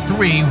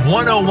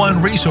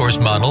 43-101 resource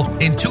model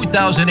in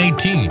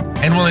 2018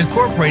 and will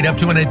incorporate up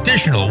to an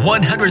additional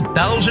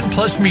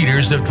 100,000-plus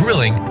meters of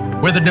drilling,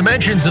 where the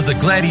dimensions of the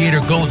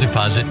Gladiator gold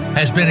deposit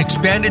has been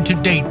expanded to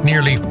date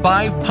nearly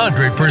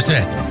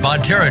 500%.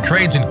 Bonterra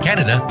trades in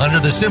Canada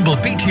under the symbol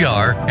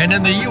BTR and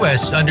in the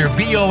U.S. under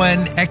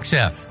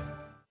BONXF.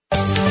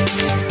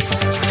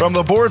 From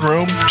the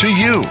boardroom to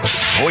you,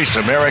 Voice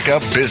America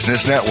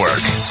Business Network.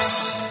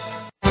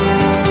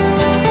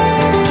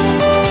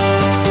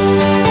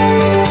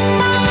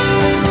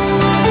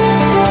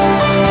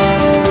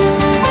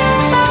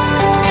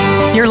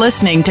 You're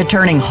listening to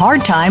Turning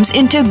Hard Times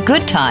into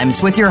Good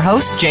Times with your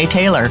host, Jay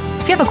Taylor.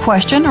 If you have a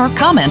question or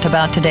comment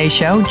about today's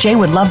show, Jay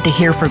would love to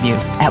hear from you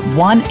at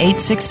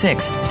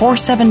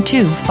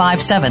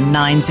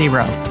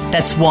 1-866-472-5790.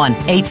 That's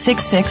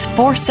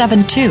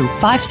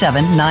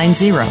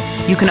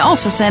 1-866-472-5790. You can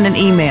also send an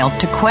email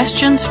to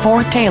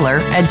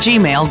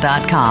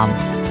questionsfortaylor@gmail.com.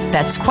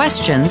 That's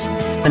questions,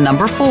 the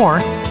number 4,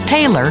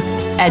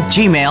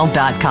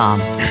 Taylor@gmail.com.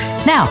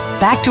 Now,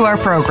 back to our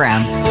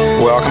program.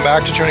 Welcome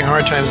back to Turning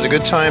Hard Times into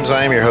Good Times.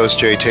 I am your host,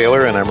 Jay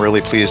Taylor, and I'm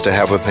really pleased to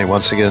have with me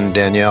once again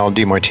Danielle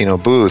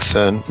DiMartino Booth.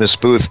 And Ms.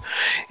 Booth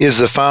is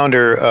the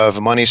founder of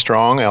Money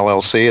Strong,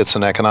 LLC. It's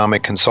an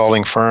economic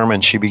consulting firm,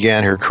 and she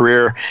began her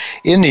career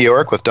in New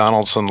York with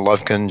Donaldson,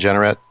 Lufkin,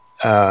 Generette,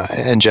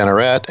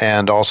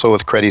 and also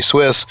with Credit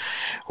Suisse,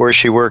 where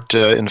she worked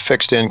in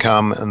fixed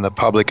income in the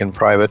public and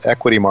private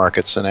equity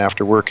markets. And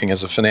after working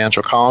as a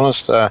financial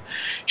columnist,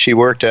 she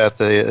worked at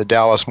the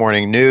Dallas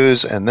Morning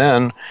News and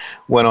then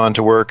went on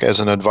to work as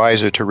an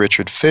advisor to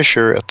Richard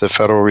Fisher at the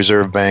Federal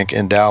Reserve Bank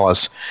in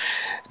Dallas.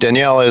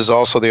 Danielle is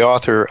also the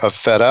author of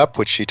Fed Up,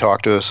 which she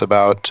talked to us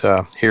about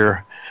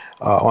here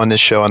on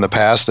this show in the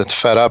past. That's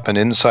Fed Up, an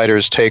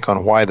insider's take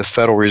on why the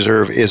Federal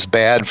Reserve is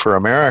bad for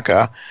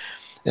America,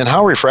 and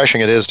how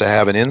refreshing it is to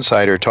have an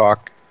insider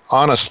talk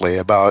honestly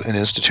about an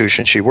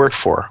institution she worked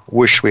for.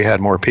 Wish we had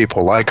more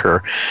people like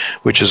her,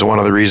 which is one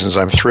of the reasons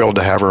I'm thrilled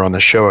to have her on the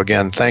show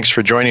again. Thanks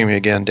for joining me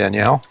again,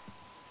 Danielle.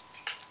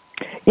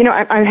 You know,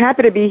 I'm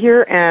happy to be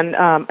here, and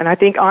I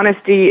think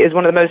honesty is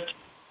one of the most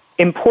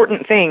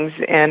important things.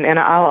 And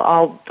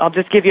I'll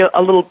just give you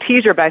a little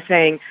teaser by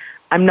saying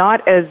I'm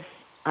not as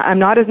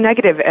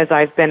negative as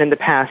I've been in the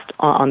past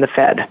on the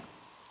Fed.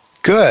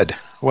 Good.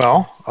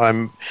 Well,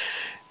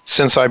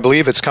 since I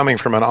believe it's coming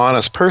from an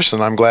honest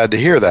person, I'm glad to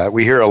hear that.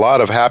 We hear a lot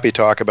of happy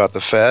talk about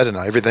the Fed and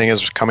everything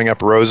is coming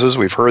up roses.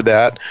 We've heard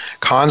that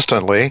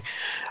constantly.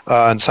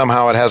 And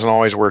somehow it hasn't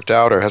always worked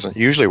out, or hasn't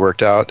usually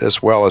worked out as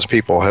well as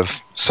people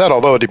have said.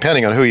 Although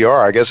depending on who you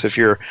are, I guess if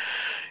you're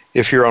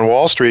on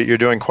Wall Street, you're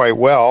doing quite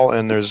well,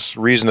 and there's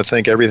reason to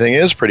think everything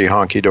is pretty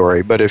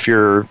honky-dory. But if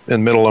you're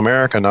in Middle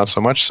America, not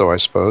so much so, I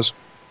suppose.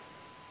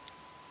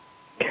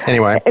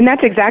 Anyway. And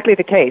that's exactly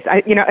the case.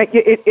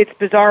 It's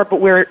bizarre,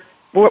 but where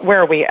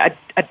are we? A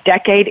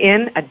decade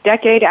in, a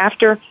decade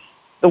after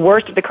the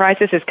worst of the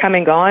crisis is come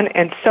and gone,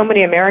 and so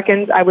many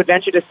Americans, I would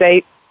venture to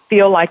say,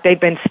 feel like they've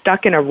been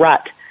stuck in a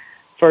rut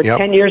for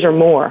 10 years or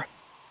more.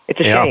 It's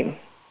a shame.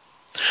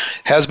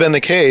 Has been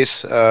the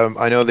case.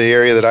 I know the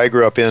area that I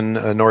grew up in,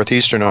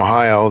 northeastern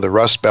Ohio, the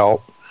Rust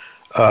Belt,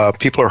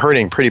 people are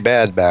hurting pretty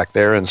bad back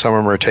there, and some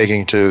of them are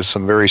taking to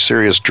some very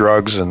serious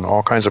drugs and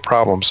all kinds of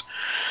problems.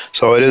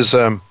 So it is...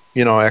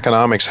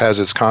 economics has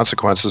its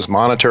consequences.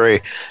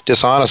 Monetary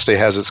dishonesty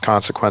has its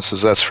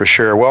consequences, that's for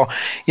sure. Well,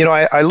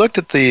 I looked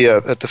at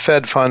the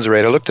Fed funds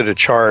rate. I looked at a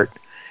chart,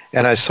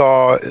 and I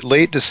saw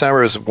late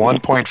December is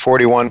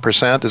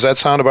 1.41%. Does that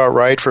sound about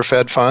right for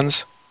Fed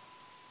funds?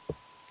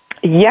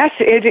 Yes,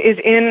 it is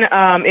in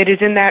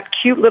that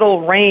cute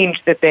little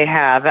range that they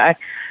have.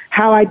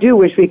 How I do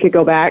wish we could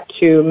go back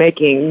to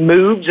making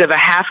moves of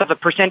 0.5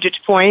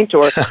 percentage point,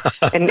 or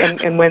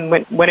and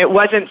when it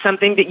wasn't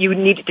something that you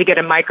needed to get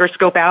a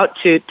microscope out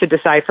to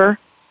decipher.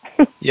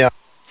 Yeah,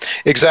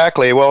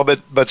 exactly. Well,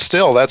 but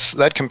still,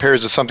 that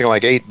compares to something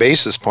like 8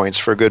 basis points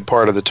for a good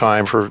part of the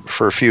time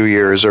for a few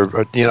years, or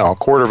a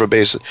quarter of a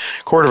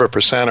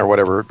percent or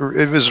whatever.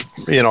 It was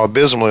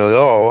abysmally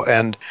low,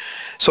 and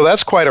so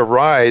that's quite a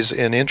rise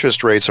in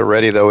interest rates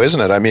already, though, isn't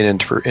it? I mean,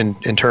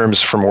 in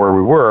terms from where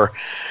we were.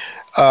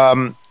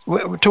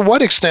 To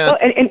what extent?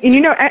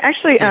 Well,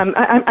 actually,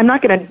 I'm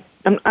not going to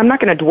I'm not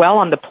going to dwell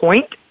on the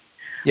point,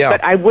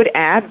 but I would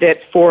add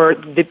that for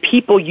the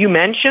people you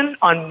mentioned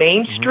on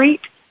Main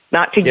Street,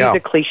 not to use a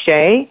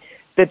cliche,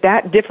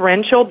 that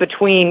differential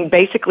between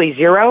basically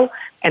 0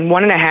 and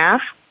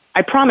 1.5,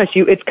 I promise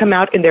you it's come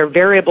out in their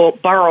variable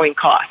borrowing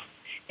costs.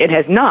 It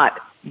has not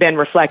been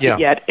reflected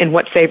yet in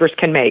what savers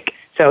can make.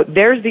 So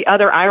there's the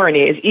other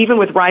irony, is even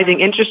with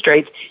rising interest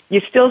rates, you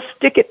still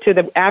stick it to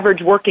the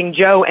average working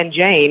Joe and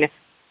Jane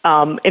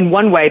in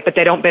one way, but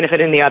they don't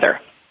benefit in the other.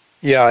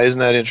 Yeah, isn't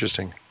that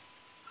interesting?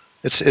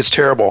 It's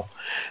terrible.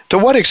 To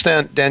what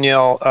extent,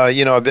 Danielle,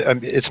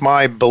 it's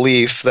my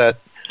belief that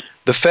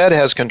the Fed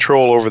has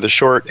control over the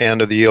short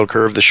end of the yield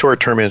curve, the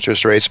short-term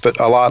interest rates, but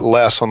a lot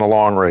less on the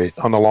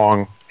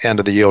long end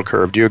of the yield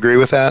curve. Do you agree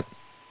with that?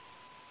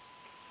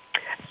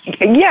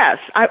 Yes,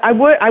 I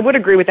would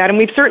agree with that, and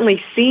we've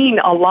certainly seen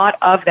a lot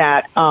of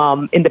that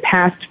in the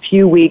past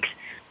few weeks.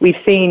 We've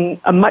seen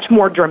a much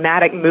more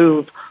dramatic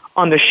move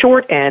on the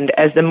short end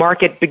as the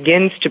market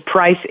begins to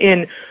price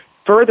in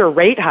further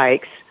rate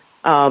hikes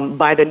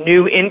by the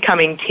new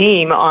incoming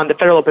team on the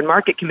Federal Open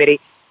Market Committee,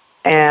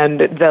 and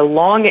the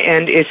long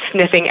end is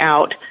sniffing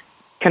out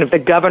kind of the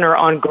governor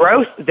on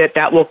growth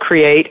that will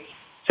create.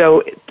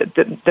 So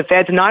the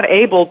Fed's not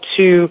able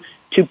to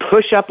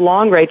push up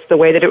long rates the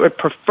way that it would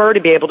prefer to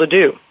be able to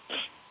do.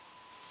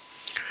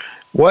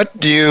 So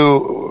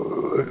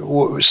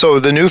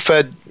the new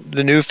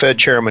Fed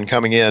chairman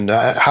coming in,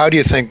 how do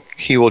you think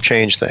he will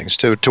change things?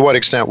 To what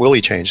extent will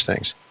he change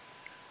things?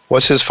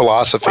 What's his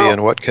philosophy,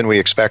 and what can we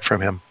expect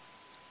from him?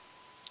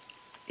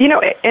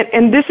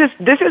 And this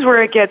is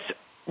where it gets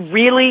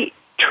really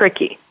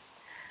tricky,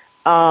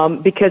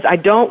 because I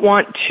don't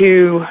want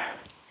to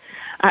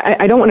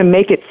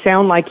make it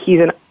sound like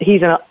he's an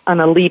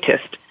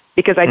elitist,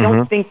 because I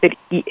don't think that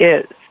he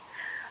is.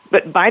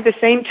 But by the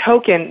same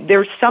token,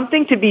 there's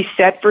something to be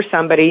said for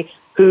somebody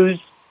whose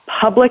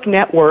public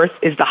net worth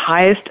is the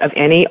highest of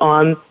any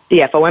on the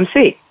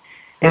FOMC.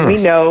 And we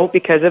know,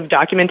 because of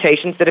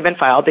documentations that have been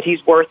filed, that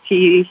he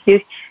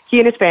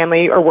and his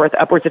family are worth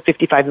upwards of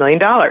 $55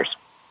 million.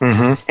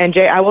 And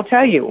Jay, I will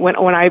tell you,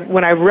 when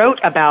I wrote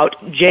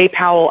about Jay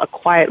Powell, a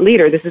quiet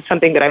leader, this is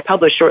something that I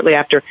published shortly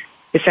after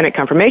the Senate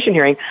confirmation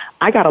hearing,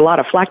 I got a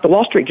lot of flack. The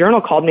Wall Street Journal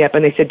called me up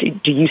and they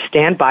said, do you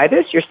stand by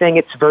this? You're saying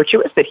it's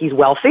virtuous that he's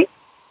wealthy?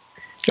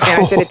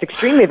 And I said it's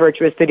extremely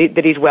virtuous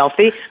that he's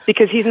wealthy,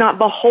 because he's not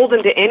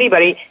beholden to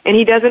anybody, and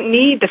he doesn't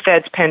need the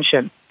Fed's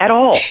pension at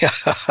all.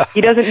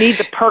 He doesn't need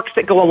the perks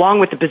that go along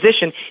with the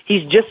position.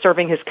 He's just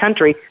serving his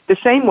country the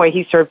same way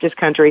he served his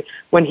country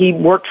when he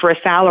worked for a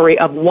salary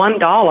of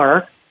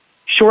 $1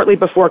 shortly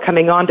before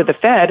coming on to the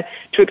Fed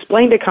to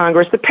explain to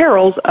Congress the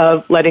perils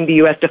of letting the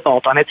U.S.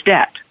 default on its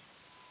debt.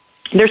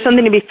 There's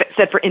something to be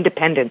said for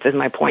independence, is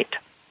my point.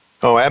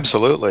 Oh,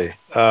 absolutely.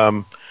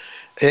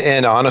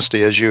 And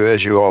honesty, as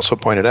you also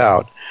pointed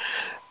out.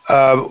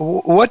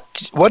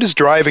 What is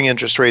driving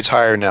interest rates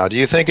higher now? Do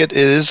you think it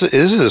is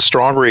a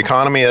stronger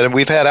economy? And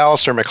we've had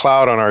Alistair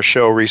McLeod on our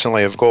show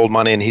recently of Gold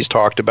Money, and he's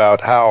talked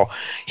about how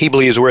he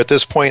believes we're at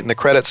this point in the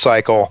credit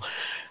cycle.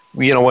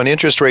 When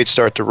interest rates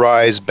start to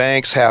rise,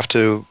 banks have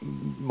to,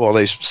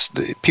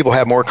 people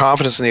have more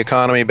confidence in the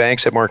economy,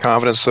 banks have more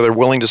confidence, so they're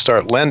willing to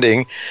start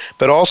lending.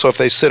 But also, if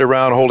they sit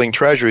around holding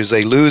treasuries,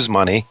 they lose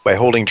money by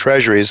holding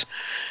treasuries.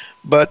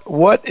 But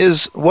what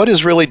is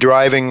really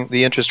driving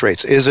the interest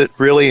rates? Is it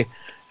really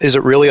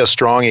a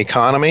strong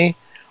economy,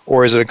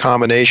 or is it a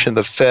combination of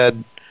the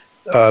Fed,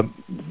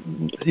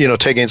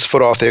 taking its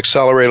foot off the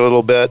accelerator a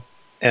little bit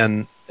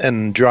and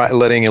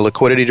letting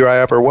liquidity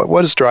dry up, or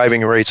what is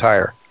driving rates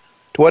higher?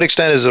 To what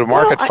extent is it a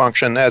market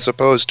function as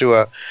opposed to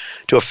a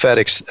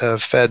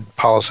Fed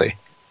policy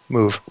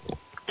move?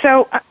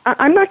 So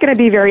I'm not going to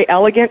be very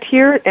elegant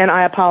here, and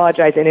I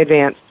apologize in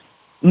advance.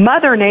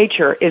 Mother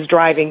Nature is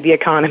driving the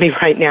economy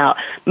right now.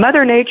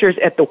 Mother Nature's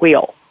at the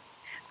wheel.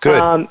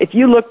 Good. If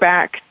you look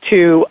back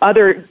to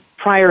other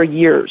prior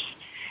years,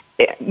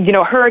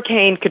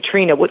 Hurricane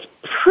Katrina was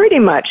pretty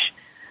much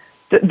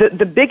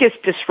the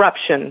biggest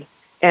disruption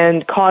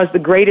and caused the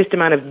greatest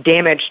amount of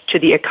damage to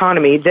the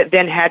economy that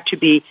then had to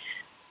be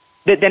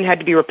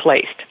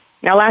replaced.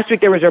 Now, last week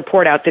there was a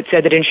report out that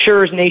said that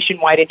insurers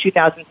nationwide in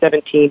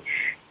 2017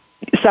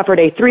 suffered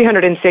a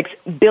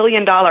 $306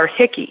 billion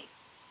hickey.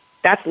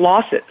 That's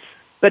losses.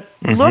 But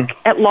look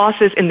at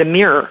losses in the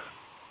mirror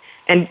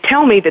and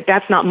tell me that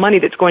that's not money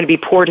that's going to be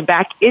poured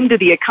back into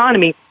the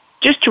economy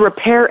just to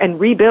repair and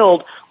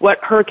rebuild what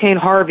Hurricane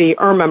Harvey,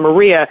 Irma,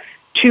 Maria,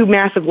 two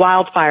massive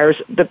wildfires,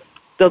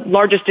 the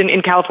largest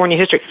in California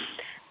history.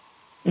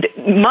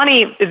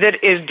 Money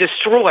that is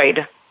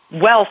destroyed,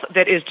 wealth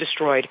that is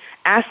destroyed,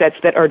 assets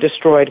that are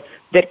destroyed,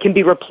 that can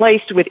be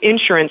replaced with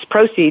insurance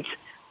proceeds,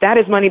 that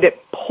is money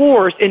that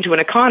pours into an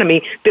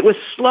economy that was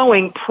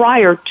slowing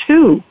prior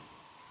to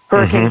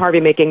Hurricane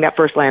Harvey making that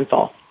first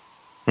landfall.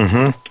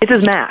 This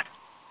is math.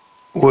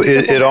 Well,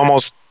 it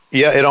almost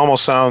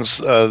sounds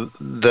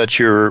that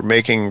you're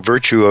making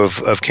virtue of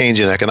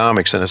Keynesian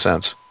economics in a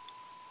sense.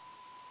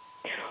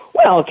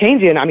 Well,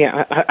 Keynesian,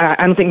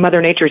 I don't think Mother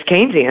Nature is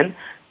Keynesian.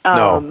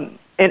 No.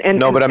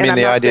 but I mean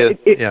the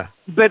idea.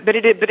 But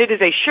it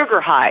is a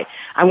sugar high.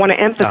 I want to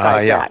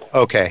emphasize that.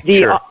 Okay.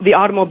 The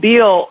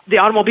automobile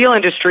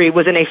industry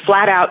was in a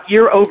flat out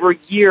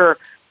year-over-year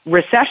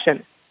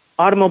recession.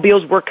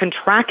 Automobiles were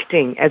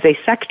contracting as a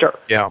sector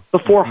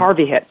before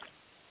Harvey hit.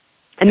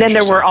 And then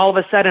there were all of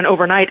a sudden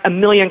overnight 1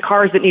 million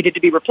cars that needed to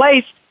be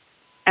replaced.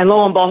 And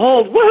lo and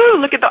behold, woohoo!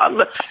 Look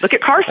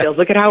at car sales.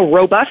 Look at how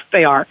robust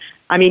they are.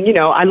 I mean,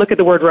 I look at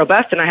the word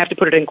robust and I have to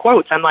put it in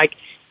quotes. I'm like,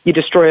 you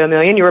destroy 1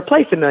 million, you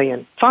replace 1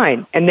 million.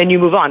 Fine. And then you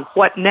move on.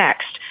 What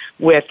next?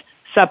 With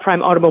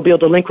subprime automobile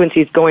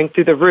delinquencies going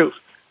through the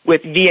roof,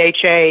 with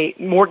VHA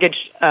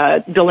mortgage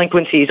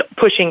delinquencies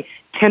pushing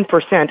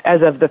 10%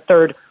 as of the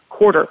third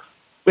quarter,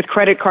 with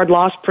credit card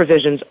loss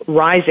provisions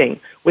rising,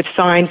 with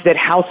signs that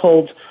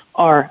households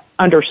are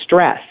under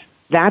stress.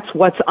 That's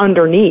what's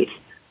underneath.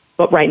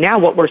 But right now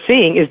what we're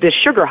seeing is this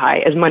sugar high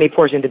as money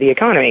pours into the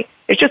economy.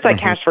 It's just like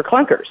cash for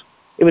clunkers.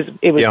 It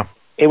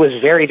was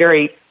very,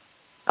 very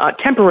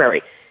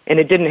temporary, and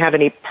it didn't have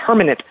any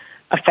permanent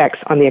effects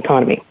on the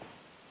economy.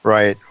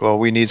 Right. Well,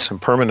 we need some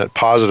permanent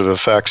positive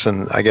effects,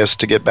 and I guess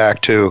to get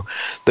back to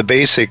the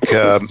basic,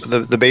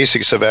 the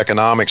basics of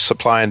economics,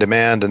 supply and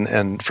demand,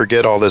 and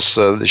forget all this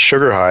the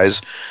sugar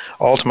highs.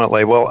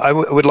 Ultimately, well, I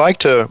would like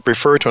to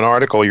refer to an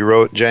article you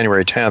wrote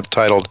January 10th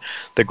titled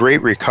 "The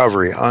Great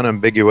Recovery: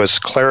 Unambiguous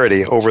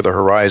Clarity Over the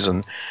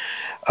Horizon."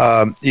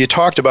 You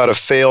talked about a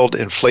failed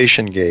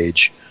inflation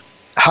gauge.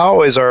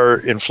 How is our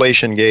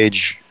inflation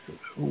gauge?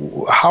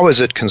 How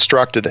is it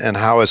constructed, and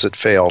how has it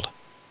failed?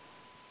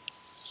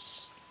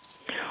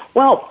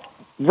 Well,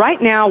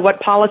 right now,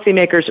 what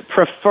policymakers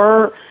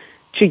prefer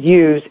to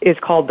use is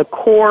called the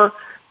core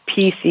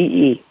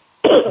PCE.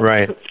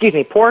 Right. Excuse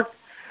me,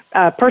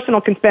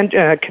 personal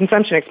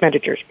consumption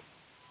expenditures.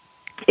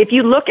 If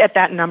you look at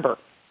that number,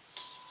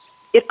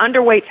 it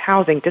underweights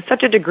housing to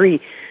such a degree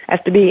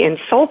as to be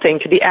insulting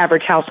to the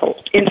average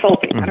household.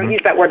 Insulting. I don't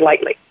use that word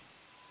lightly.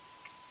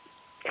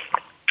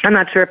 I'm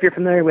not sure if you're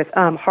familiar with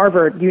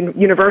Harvard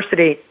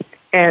University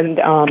and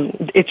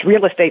its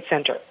real estate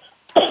center.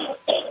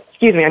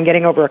 Excuse me, I'm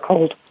getting over a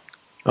cold.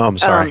 Oh, I'm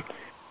sorry.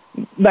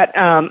 But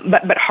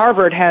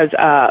Harvard has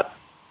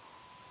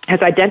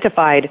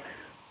identified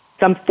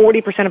some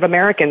 40% of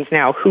Americans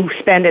now who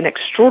spend an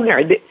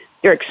extraordinary.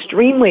 They're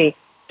extremely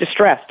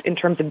distressed in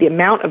terms of the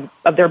amount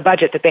of their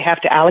budget that they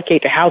have to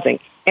allocate to housing,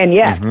 and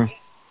yet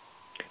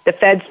the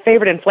Fed's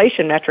favorite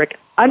inflation metric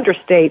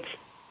understates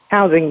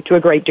housing to a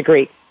great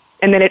degree,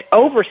 and then it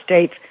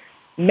overstates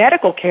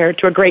medical care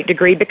to a great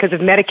degree because of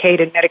Medicaid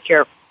and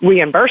Medicare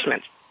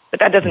reimbursements. But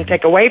that doesn't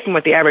take away from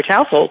what the average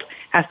household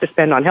has to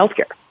spend on health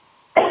care.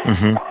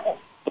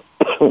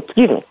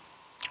 Excuse me.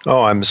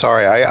 Oh, I'm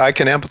sorry. I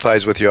can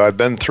empathize with you. I've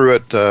been through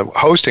it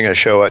hosting a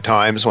show at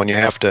times when you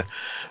have to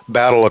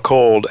battle a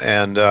cold,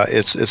 and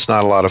it's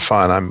not a lot of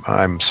fun.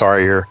 I'm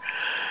sorry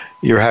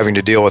you're having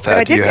to deal with that.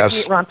 But I did get to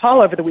meet Ron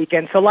Paul over the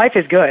weekend, so life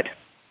is good.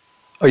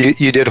 Oh,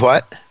 you did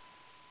what?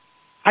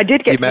 I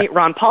did get to meet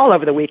Ron Paul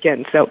over the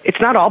weekend, so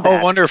it's not all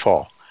bad. Oh,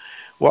 wonderful.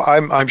 Well,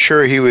 I'm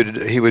sure he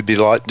would be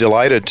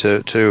delighted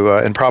to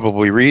and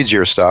probably reads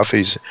your stuff.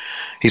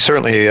 He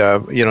certainly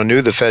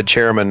knew the Fed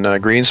chairman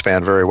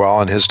Greenspan very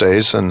well in his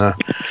days in the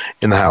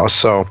House.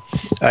 So,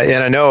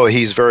 and I know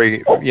he's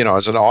very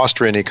as an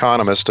Austrian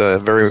economist,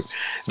 very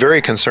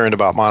very concerned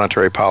about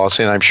monetary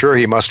policy, and I'm sure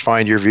he must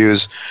find your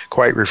views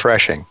quite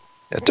refreshing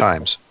at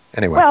times.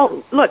 Anyway.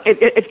 Well, look,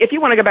 if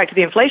you want to go back to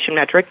the inflation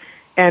metric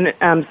and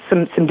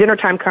some dinner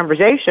time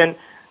conversation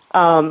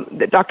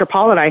that Dr.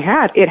 Paul and I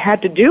had, it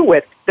had to do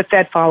with the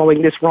Fed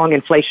following this wrong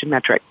inflation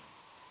metric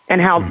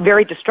and how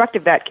very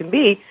destructive that can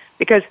be,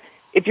 because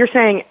if you're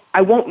saying,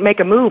 I won't make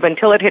a move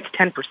until it hits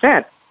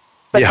 10%,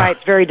 but by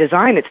its very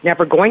design, it's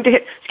never going to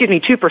hit,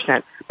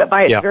 2%, but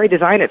by its very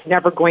design, it's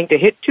never going to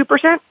hit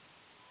 2%,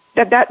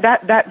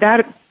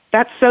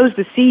 that sows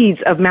the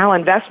seeds of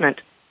malinvestment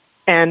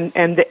and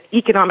the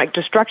economic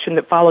destruction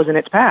that follows in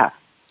its path.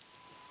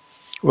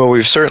 Well,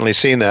 we've certainly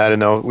seen that. I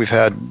know we've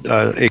had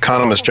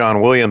economist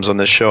John Williams on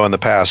this show in the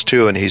past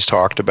too, and he's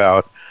talked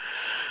about,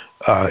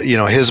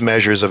 his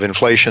measures of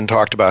inflation.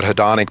 Talked about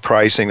hedonic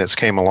pricing that's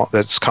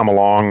come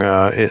along.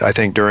 I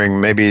think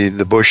during maybe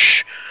the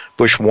Bush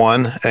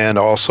 1, and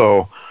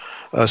also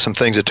some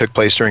things that took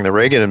place during the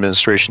Reagan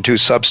administration too.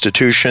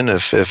 Substitution.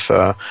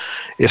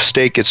 If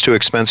steak gets too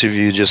expensive,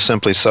 you just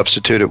simply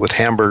substitute it with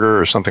hamburger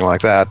or something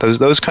like that.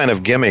 Those kind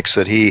of gimmicks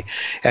that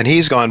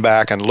he's gone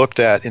back and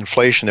looked at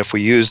inflation. If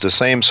we use the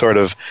same sort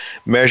of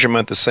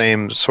measurement, the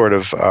same sort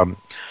of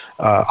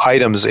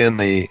items in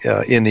the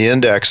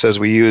index as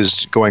we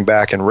used going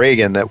back in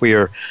Reagan, that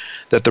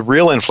the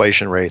real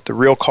inflation rate, the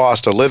real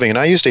cost of living. And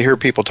I used to hear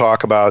people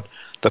talk about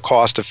the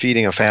cost of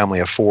feeding a family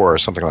of 4 or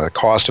something like that, the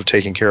cost of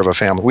taking care of a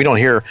family. We don't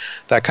hear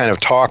that kind of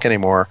talk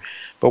anymore.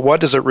 But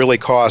what does it really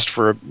cost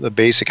for the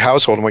basic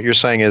household? And what you're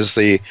saying is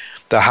the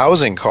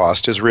housing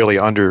cost is really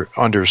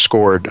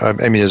underscored.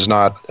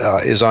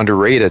 Is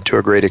underrated to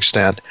a great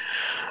extent.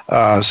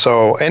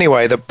 So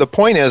anyway, the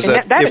point is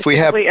that if we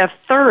have a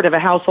third of a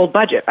household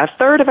budget,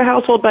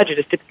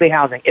 is typically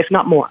housing, if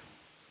not more.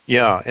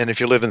 Yeah, and if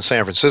you live in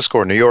San Francisco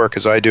or New York,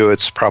 as I do,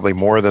 it's probably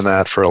more than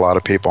that for a lot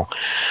of people.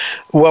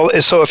 Well,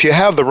 so if you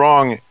have the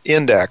wrong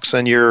index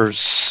and you're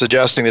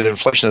suggesting that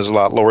inflation is a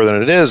lot lower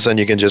than it is, then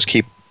you can just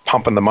keep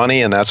pumping the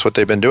money, and that's what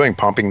they've been doing,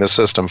 pumping the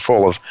system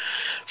full of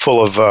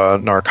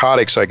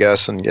narcotics, I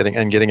guess, and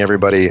getting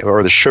everybody,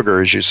 or the sugar,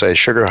 as you say,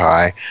 sugar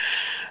high.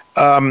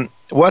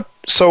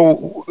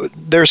 So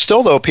there's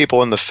still, though,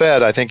 people in the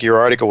Fed, I think your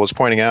article was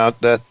pointing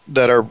out, that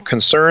are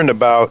concerned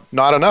about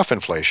not enough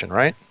inflation,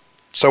 right?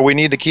 So we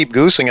need to keep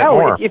goosing it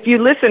more. If you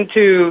listen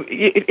to,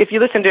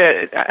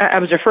 I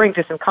was referring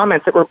to some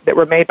comments that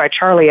were made by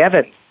Charlie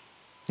Evans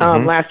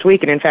last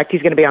week, and in fact,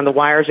 he's going to be on the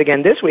wires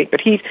again this week.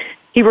 But he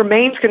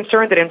remains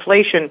concerned that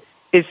inflation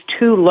is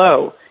too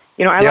low.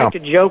 You know, I like to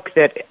joke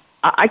that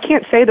I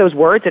can't say those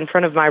words in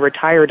front of my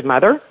retired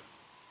mother,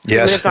 who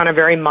lives on a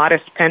very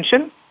modest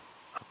pension.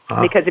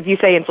 Because if you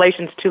say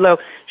inflation's too low,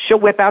 she'll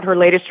whip out her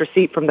latest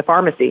receipt from the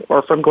pharmacy,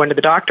 or from going to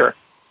the doctor,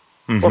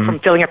 or from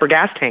filling up her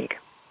gas tank.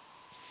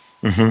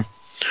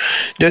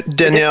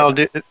 Danielle,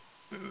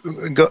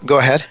 go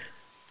ahead.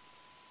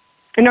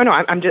 No,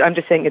 I'm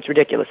just saying it's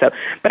ridiculous. So,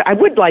 but I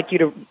would like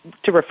you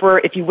to refer,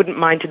 if you wouldn't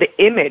mind, to the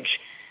image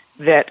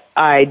that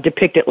I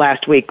depicted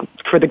last week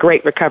for the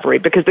Great Recovery,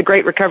 because the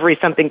Great Recovery is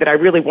something that I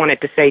really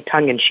wanted to say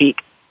tongue in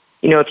cheek.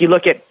 You know, if you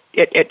look at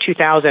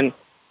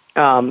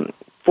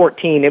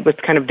 2014, it was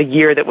kind of the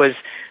year that was.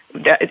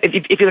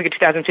 If you look at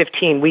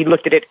 2015, we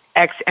looked at it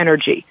X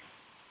energy.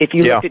 If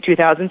you looked at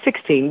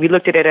 2016, we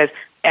looked at it as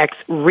X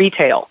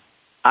retail.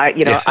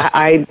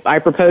 I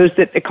propose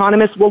that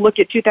economists will look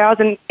at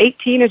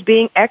 2018 as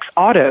being X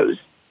autos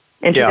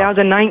and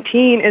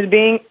 2019 as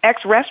being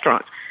X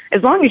restaurants.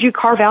 As long as you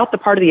carve out the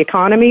part of the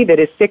economy that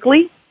is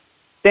sickly,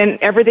 then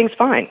everything's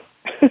fine.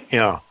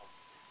 Yeah.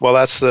 Well,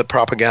 that's the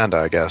propaganda,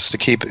 I guess, to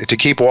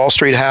keep Wall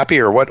Street happy,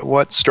 or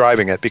what's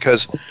driving it,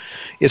 because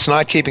it's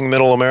not keeping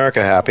middle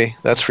America happy,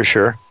 that's for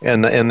sure,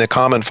 and the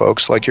common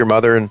folks like your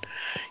mother and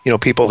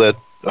people that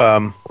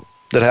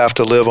have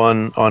to live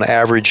on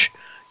average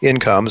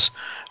incomes.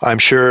 I'm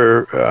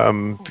sure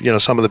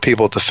some of the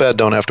people at the Fed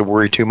don't have to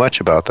worry too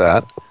much about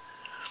that.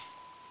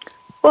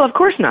 Well, of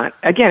course not.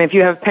 Again, if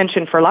you have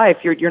pension for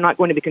life, you're not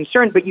going to be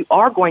concerned, but you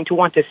are going to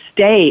want to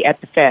stay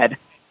at the Fed,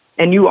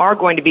 and you are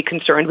going to be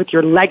concerned with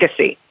your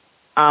legacy.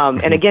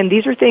 And again,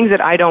 these are things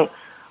that I don't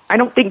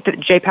think that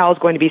Jay Powell is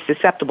going to be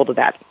susceptible to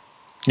that.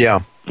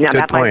 Yeah. Now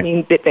that might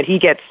mean that he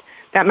gets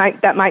that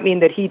might mean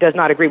that he does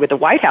not agree with the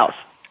White House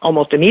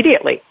almost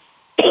immediately.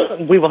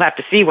 We will have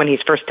to see when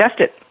he's first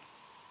tested.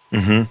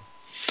 One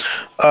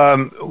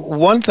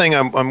thing,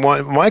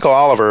 Michael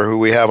Oliver, who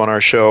we have on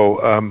our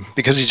show,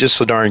 because he's just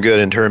so darn good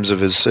in terms of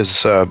his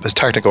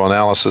technical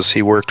analysis.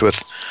 He worked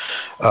with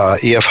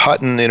E.F.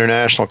 Hutton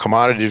International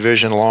Commodity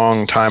Division a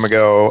long time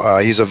ago.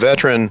 He's a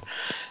veteran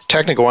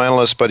technical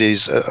analyst, but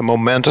he's a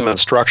momentum and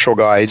structural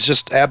guy. He's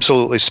just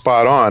absolutely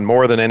spot on,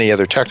 more than any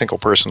other technical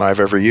person I've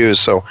ever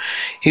used. So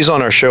he's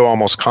on our show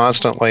almost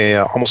constantly,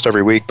 almost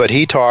every week. But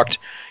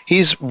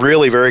he's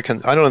really very,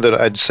 I don't know that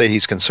I'd say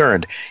he's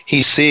concerned.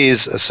 He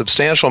sees a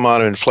substantial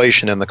amount of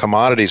inflation in the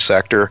commodity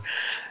sector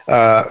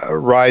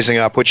rising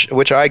up,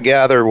 which I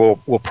gather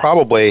will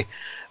probably,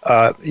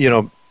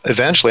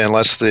 eventually,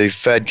 unless the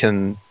Fed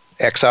can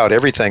X out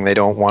everything they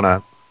don't want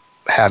to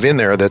have in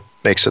there that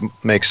makes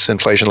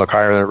inflation look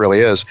higher than it really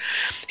is.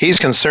 He's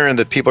concerned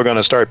that people are going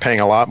to start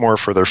paying a lot more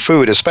for their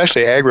food,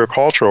 especially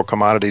agricultural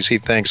commodities. He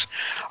thinks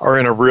are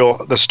in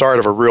the start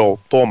of a real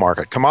bull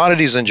market.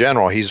 Commodities in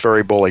general, he's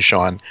very bullish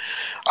on.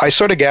 I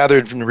sort of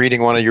gathered from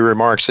reading one of your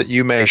remarks that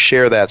you may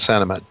share that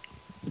sentiment.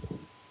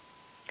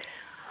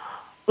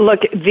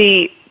 Look,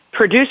 the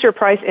producer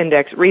price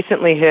index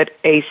recently hit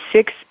a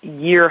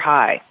 6-year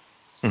high.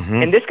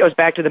 And this goes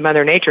back to the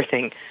Mother Nature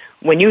thing.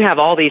 When you have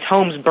all these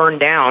homes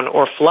burned down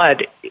or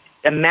flood,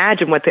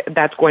 imagine what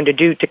that's going to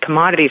do to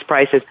commodities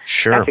prices.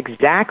 Sure. That's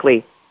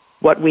exactly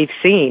what we've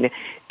seen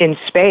in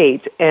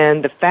spades.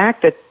 And the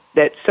fact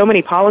that so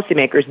many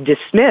policymakers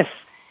dismiss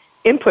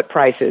input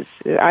prices,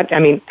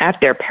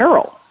 at their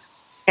peril.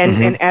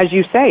 And as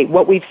you say,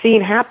 what we've seen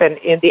happen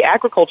in the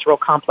agricultural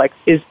complex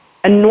is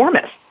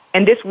enormous.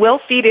 And this will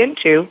feed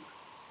into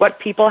what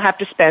people have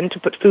to spend to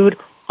put food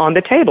on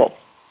the table.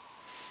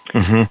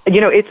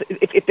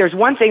 If there's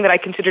one thing that I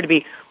consider to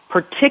be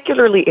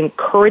particularly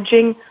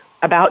encouraging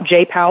about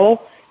Jay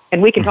Powell,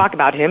 and we can talk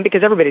about him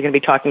because everybody's going to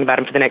be talking about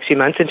him for the next few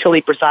months until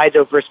he presides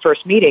over his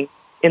first meeting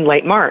in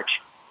late March.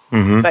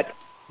 But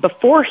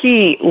before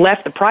he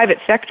left the private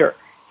sector,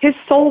 his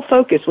sole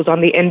focus was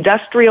on the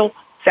industrial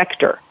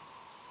sector.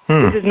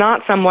 This is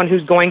not someone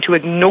who's going to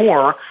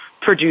ignore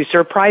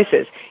producer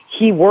prices.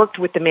 He worked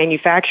with the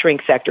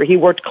manufacturing sector. He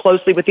worked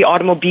closely with the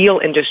automobile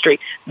industry.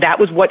 That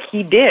was what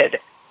he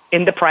did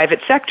in the private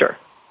sector.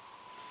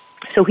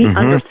 So he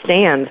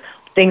understands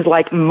things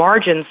like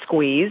margin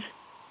squeeze,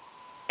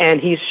 and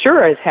he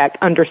sure as heck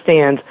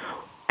understands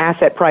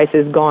asset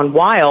prices gone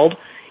wild.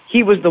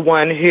 He was the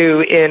one who,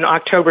 in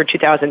October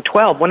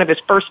 2012, one of his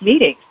first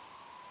meetings,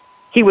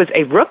 he was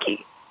a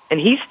rookie, and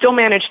he still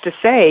managed to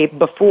say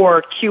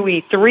before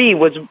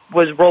QE3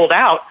 was rolled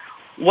out,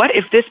 what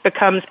if this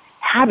becomes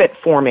habit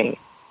forming.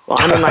 Well,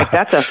 I mean, like,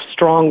 that's a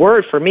strong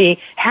word for me,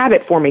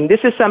 habit forming.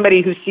 This is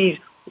somebody who sees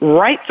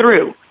right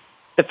through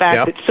the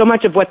fact that so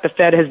much of what the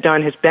Fed has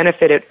done has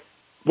benefited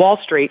Wall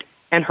Street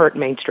and hurt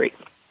Main Street.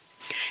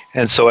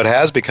 And so it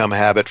has become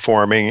habit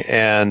forming,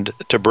 and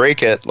to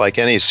break it, like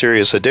any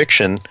serious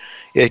addiction,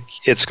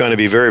 it's going to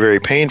be very, very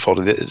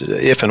painful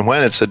if and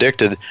when it's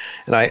addicted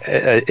and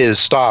is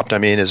stopped. I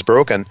mean, is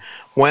broken.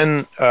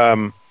 When,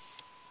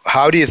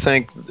 how do you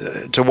think?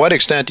 To what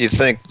extent do you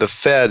think the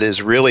Fed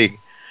is really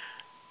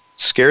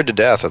scared to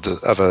death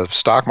of a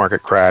stock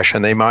market crash,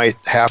 and they might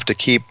have to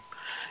keep,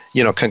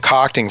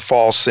 concocting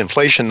false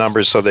inflation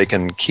numbers so they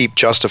can keep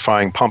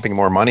justifying pumping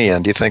more money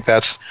in? Do you think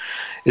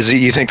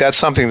you think that's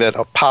something that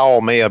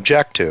Powell may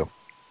object to?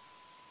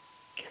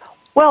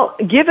 Well,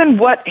 given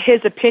what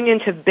his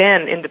opinions have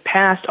been in the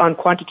past on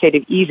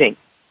quantitative easing,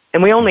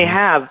 and we only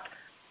have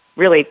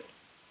really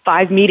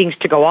 5 meetings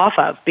to go off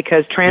of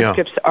because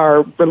transcripts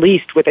are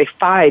released with a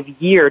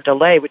 5-year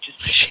delay, which is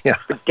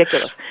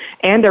ridiculous.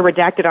 And they're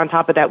redacted on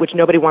top of that, which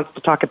nobody wants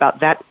to talk about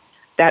that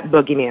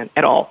boogeyman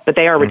at all, but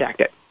they are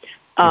redacted.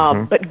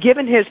 But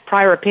given his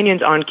prior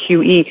opinions on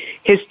QE,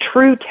 his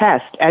true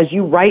test, as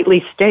you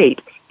rightly state,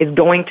 is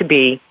going to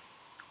be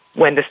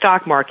when the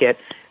stock market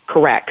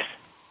corrects.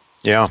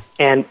 Yeah.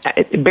 And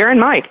bear in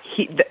mind,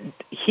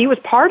 he was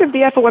part of the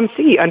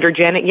FOMC under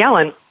Janet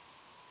Yellen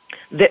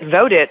that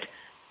voted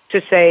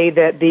to say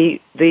that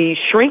the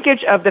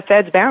shrinkage of the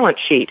Fed's balance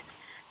sheet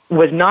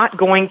was not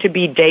going to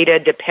be data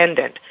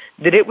dependent,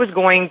 that it was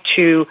going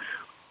to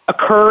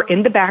occur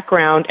in the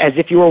background as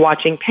if you were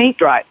watching paint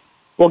dry.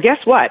 Well,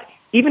 guess what?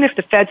 Even if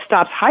the Fed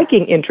stops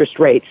hiking interest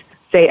rates,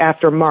 say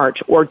after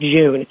March or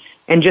June,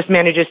 and just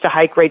manages to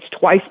hike rates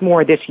twice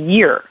more this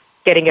year,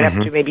 getting it up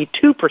to maybe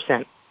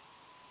 2%,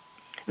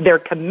 they're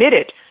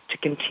committed to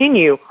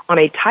continue on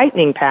a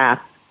tightening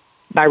path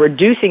by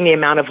reducing the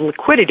amount of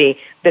liquidity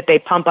that they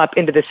pump up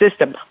into the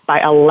system, by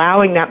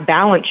allowing that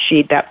balance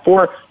sheet, that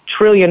 $4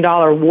 trillion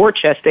war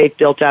chest they've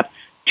built up,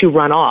 to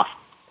run off.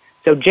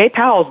 So Jay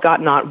Powell's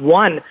got not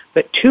one,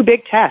 but 2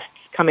 big tests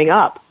coming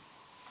up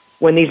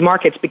when these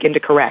markets begin to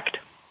correct.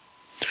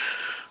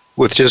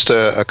 With just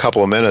a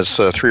couple of minutes,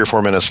 3 or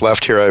 4 minutes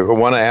left here, I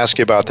want to ask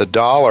you about the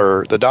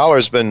dollar. The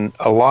dollar's been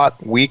a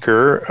lot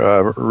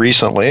weaker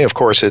recently. Of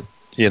course,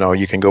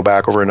 you can go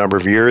back over a number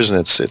of years, and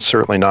it's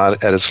certainly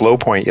not at its low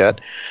point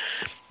yet.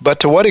 But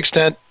to what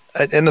extent,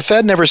 and the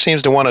Fed never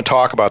seems to want to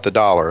talk about the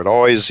dollar. It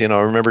always,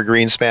 remember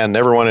Greenspan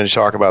never wanted to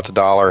talk about the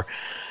dollar.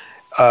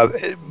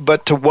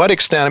 But to what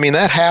extent, I mean,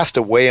 that has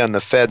to weigh on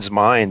the Fed's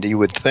mind, you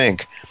would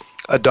think.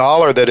 A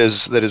dollar that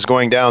is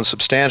going down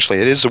substantially.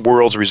 It is the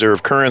world's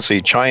reserve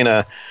currency.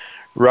 China,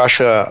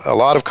 Russia, a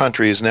lot of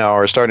countries now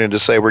are starting to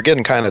say, we're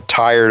getting kind of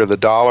tired of the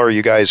dollar.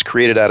 You guys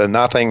created out of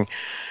nothing.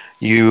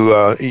 You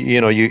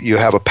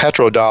have a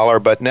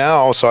petrodollar, but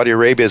now Saudi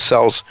Arabia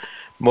sells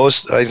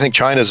I think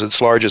China's its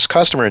largest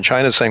customer, and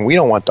China's saying, we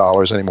don't want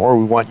dollars anymore,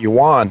 we want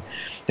yuan.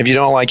 If you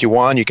don't like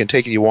yuan, you can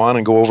take yuan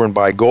and go over and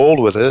buy gold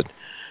with it.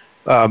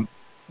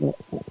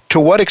 To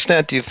what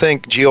extent do you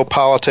think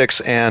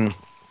geopolitics and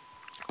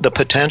the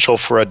potential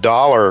for a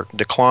dollar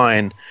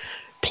decline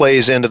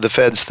plays into the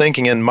Fed's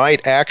thinking, and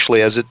might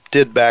actually, as it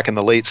did back in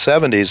the late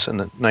 70s in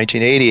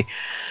 1980,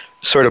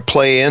 sort of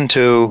play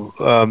into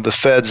the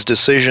Fed's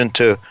decision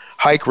to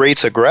hike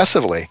rates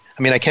aggressively?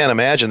 I mean, I can't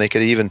imagine they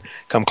could even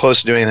come close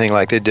to doing anything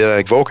like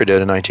Volcker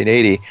did in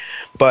 1980.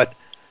 But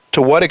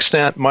to what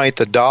extent might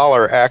the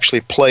dollar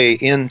actually play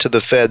into the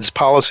Fed's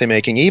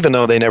policymaking, even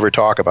though they never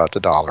talk about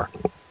the dollar?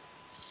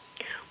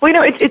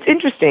 Well, it's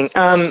interesting.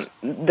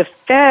 The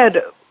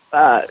Fed,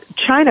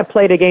 China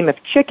played a game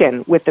of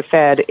chicken with the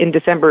Fed in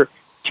September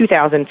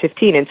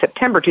 2015,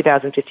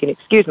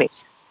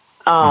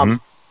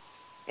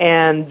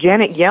 And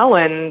Janet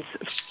Yellen's,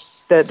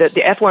 the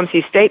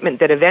FOMC statement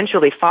that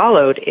eventually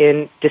followed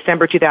in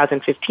December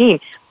 2015,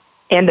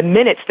 and the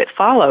minutes that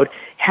followed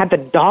had the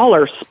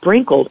dollar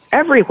sprinkled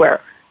everywhere.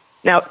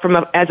 Now,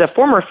 as a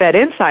former Fed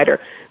insider,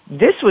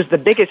 this was the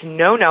biggest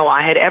no-no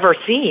I had ever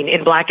seen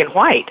in black and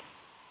white.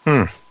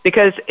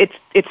 Because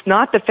it's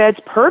not the Fed's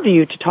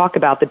purview to talk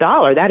about the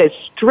dollar. That is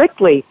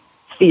strictly,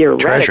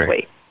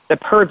 theoretically, the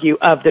purview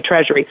of the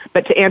Treasury.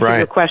 But to answer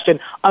your question,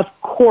 of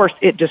course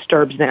it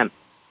disturbs them.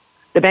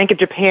 The Bank of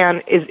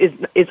Japan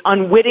is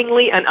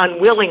unwittingly and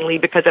unwillingly,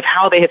 because of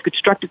how they have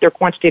constructed their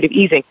quantitative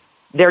easing,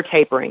 they're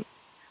tapering.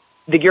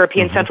 The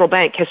European Central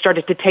Bank has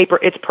started to taper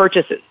its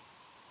purchases.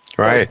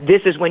 Right. So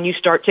this is when you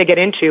start to get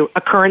into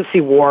a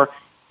currency war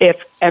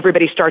if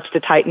everybody starts to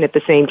tighten at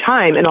the same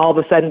time, and all of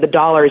a sudden the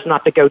dollar is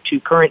not the go-to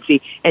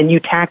currency, and you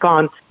tack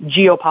on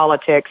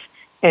geopolitics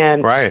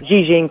and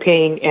Xi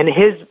Jinping and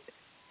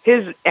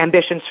his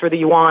ambitions for the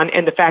yuan,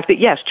 and the fact that,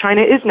 yes,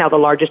 China is now the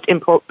largest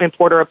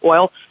importer of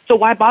oil, so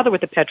why bother with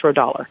the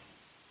petrodollar?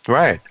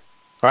 Right.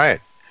 I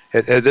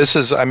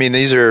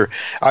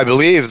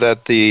believe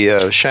that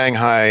the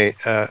Shanghai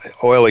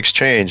Oil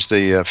Exchange,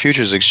 the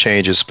futures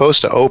exchange, is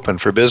supposed to open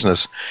for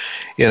business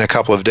in a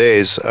couple of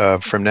days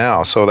from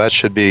now, so that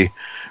should be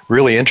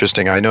really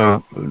interesting. I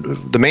know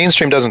the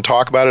mainstream doesn't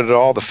talk about it at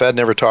all. The Fed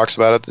never talks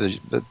about it.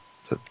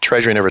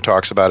 Treasury never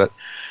talks about it.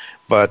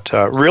 But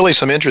really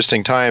some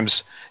interesting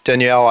times.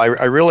 Danielle,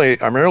 I'm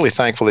really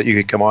thankful that you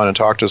could come on and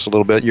talk to us a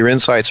little bit. Your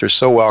insights are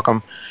so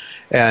welcome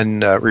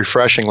and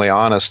refreshingly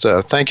honest.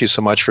 Thank you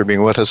so much for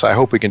being with us. I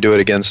hope we can do it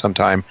again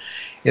sometime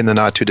in the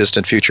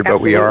not-too-distant future,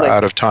 Absolutely. But we are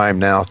out of time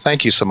now.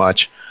 Thank you so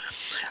much.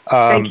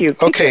 Thank you.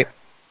 Okay.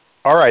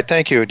 All right.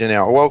 Thank you,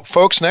 Danielle. Well,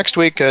 folks, next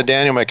week,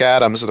 Daniel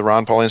McAdams of the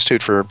Ron Paul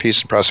Institute for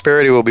Peace and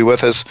Prosperity will be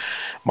with us,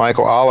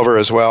 Michael Oliver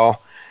as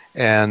well,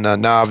 and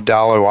Nav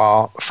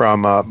Dhaliwal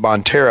from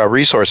Bonterra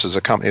Resources,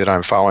 a company that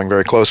I'm following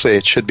very closely.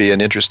 It should be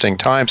an interesting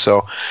time.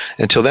 So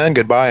until then,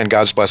 goodbye and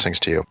God's blessings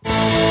to you.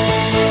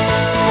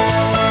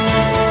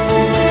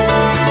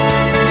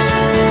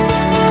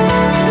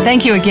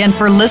 Thank you again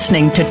for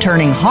listening to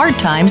Turning Hard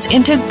Times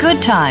into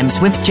Good Times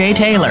with Jay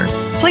Taylor.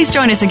 Please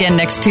join us again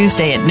next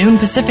Tuesday at noon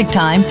Pacific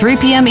Time, 3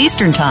 p.m.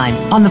 Eastern Time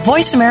on the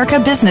Voice America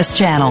Business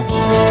Channel.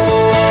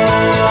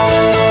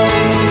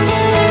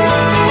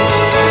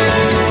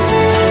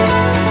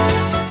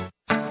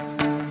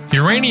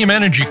 Uranium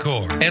Energy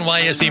Corps,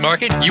 NYSE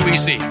market,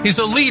 UEC, is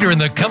a leader in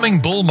the coming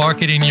bull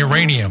market in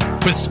uranium.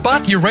 With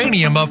spot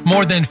uranium up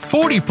more than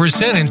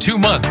 40% in 2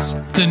 months,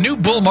 the new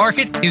bull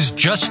market is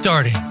just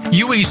starting.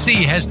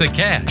 UEC has the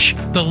cash,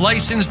 the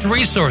licensed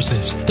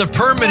resources, the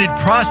permitted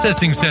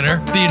processing center,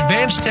 the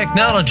advanced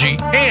technology,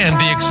 and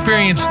the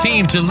experienced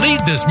team to lead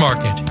this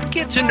market.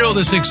 Get to know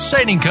this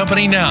exciting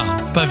company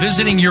now by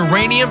visiting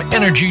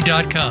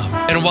uraniumenergy.com.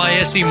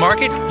 NYSE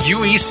market,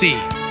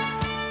 UEC.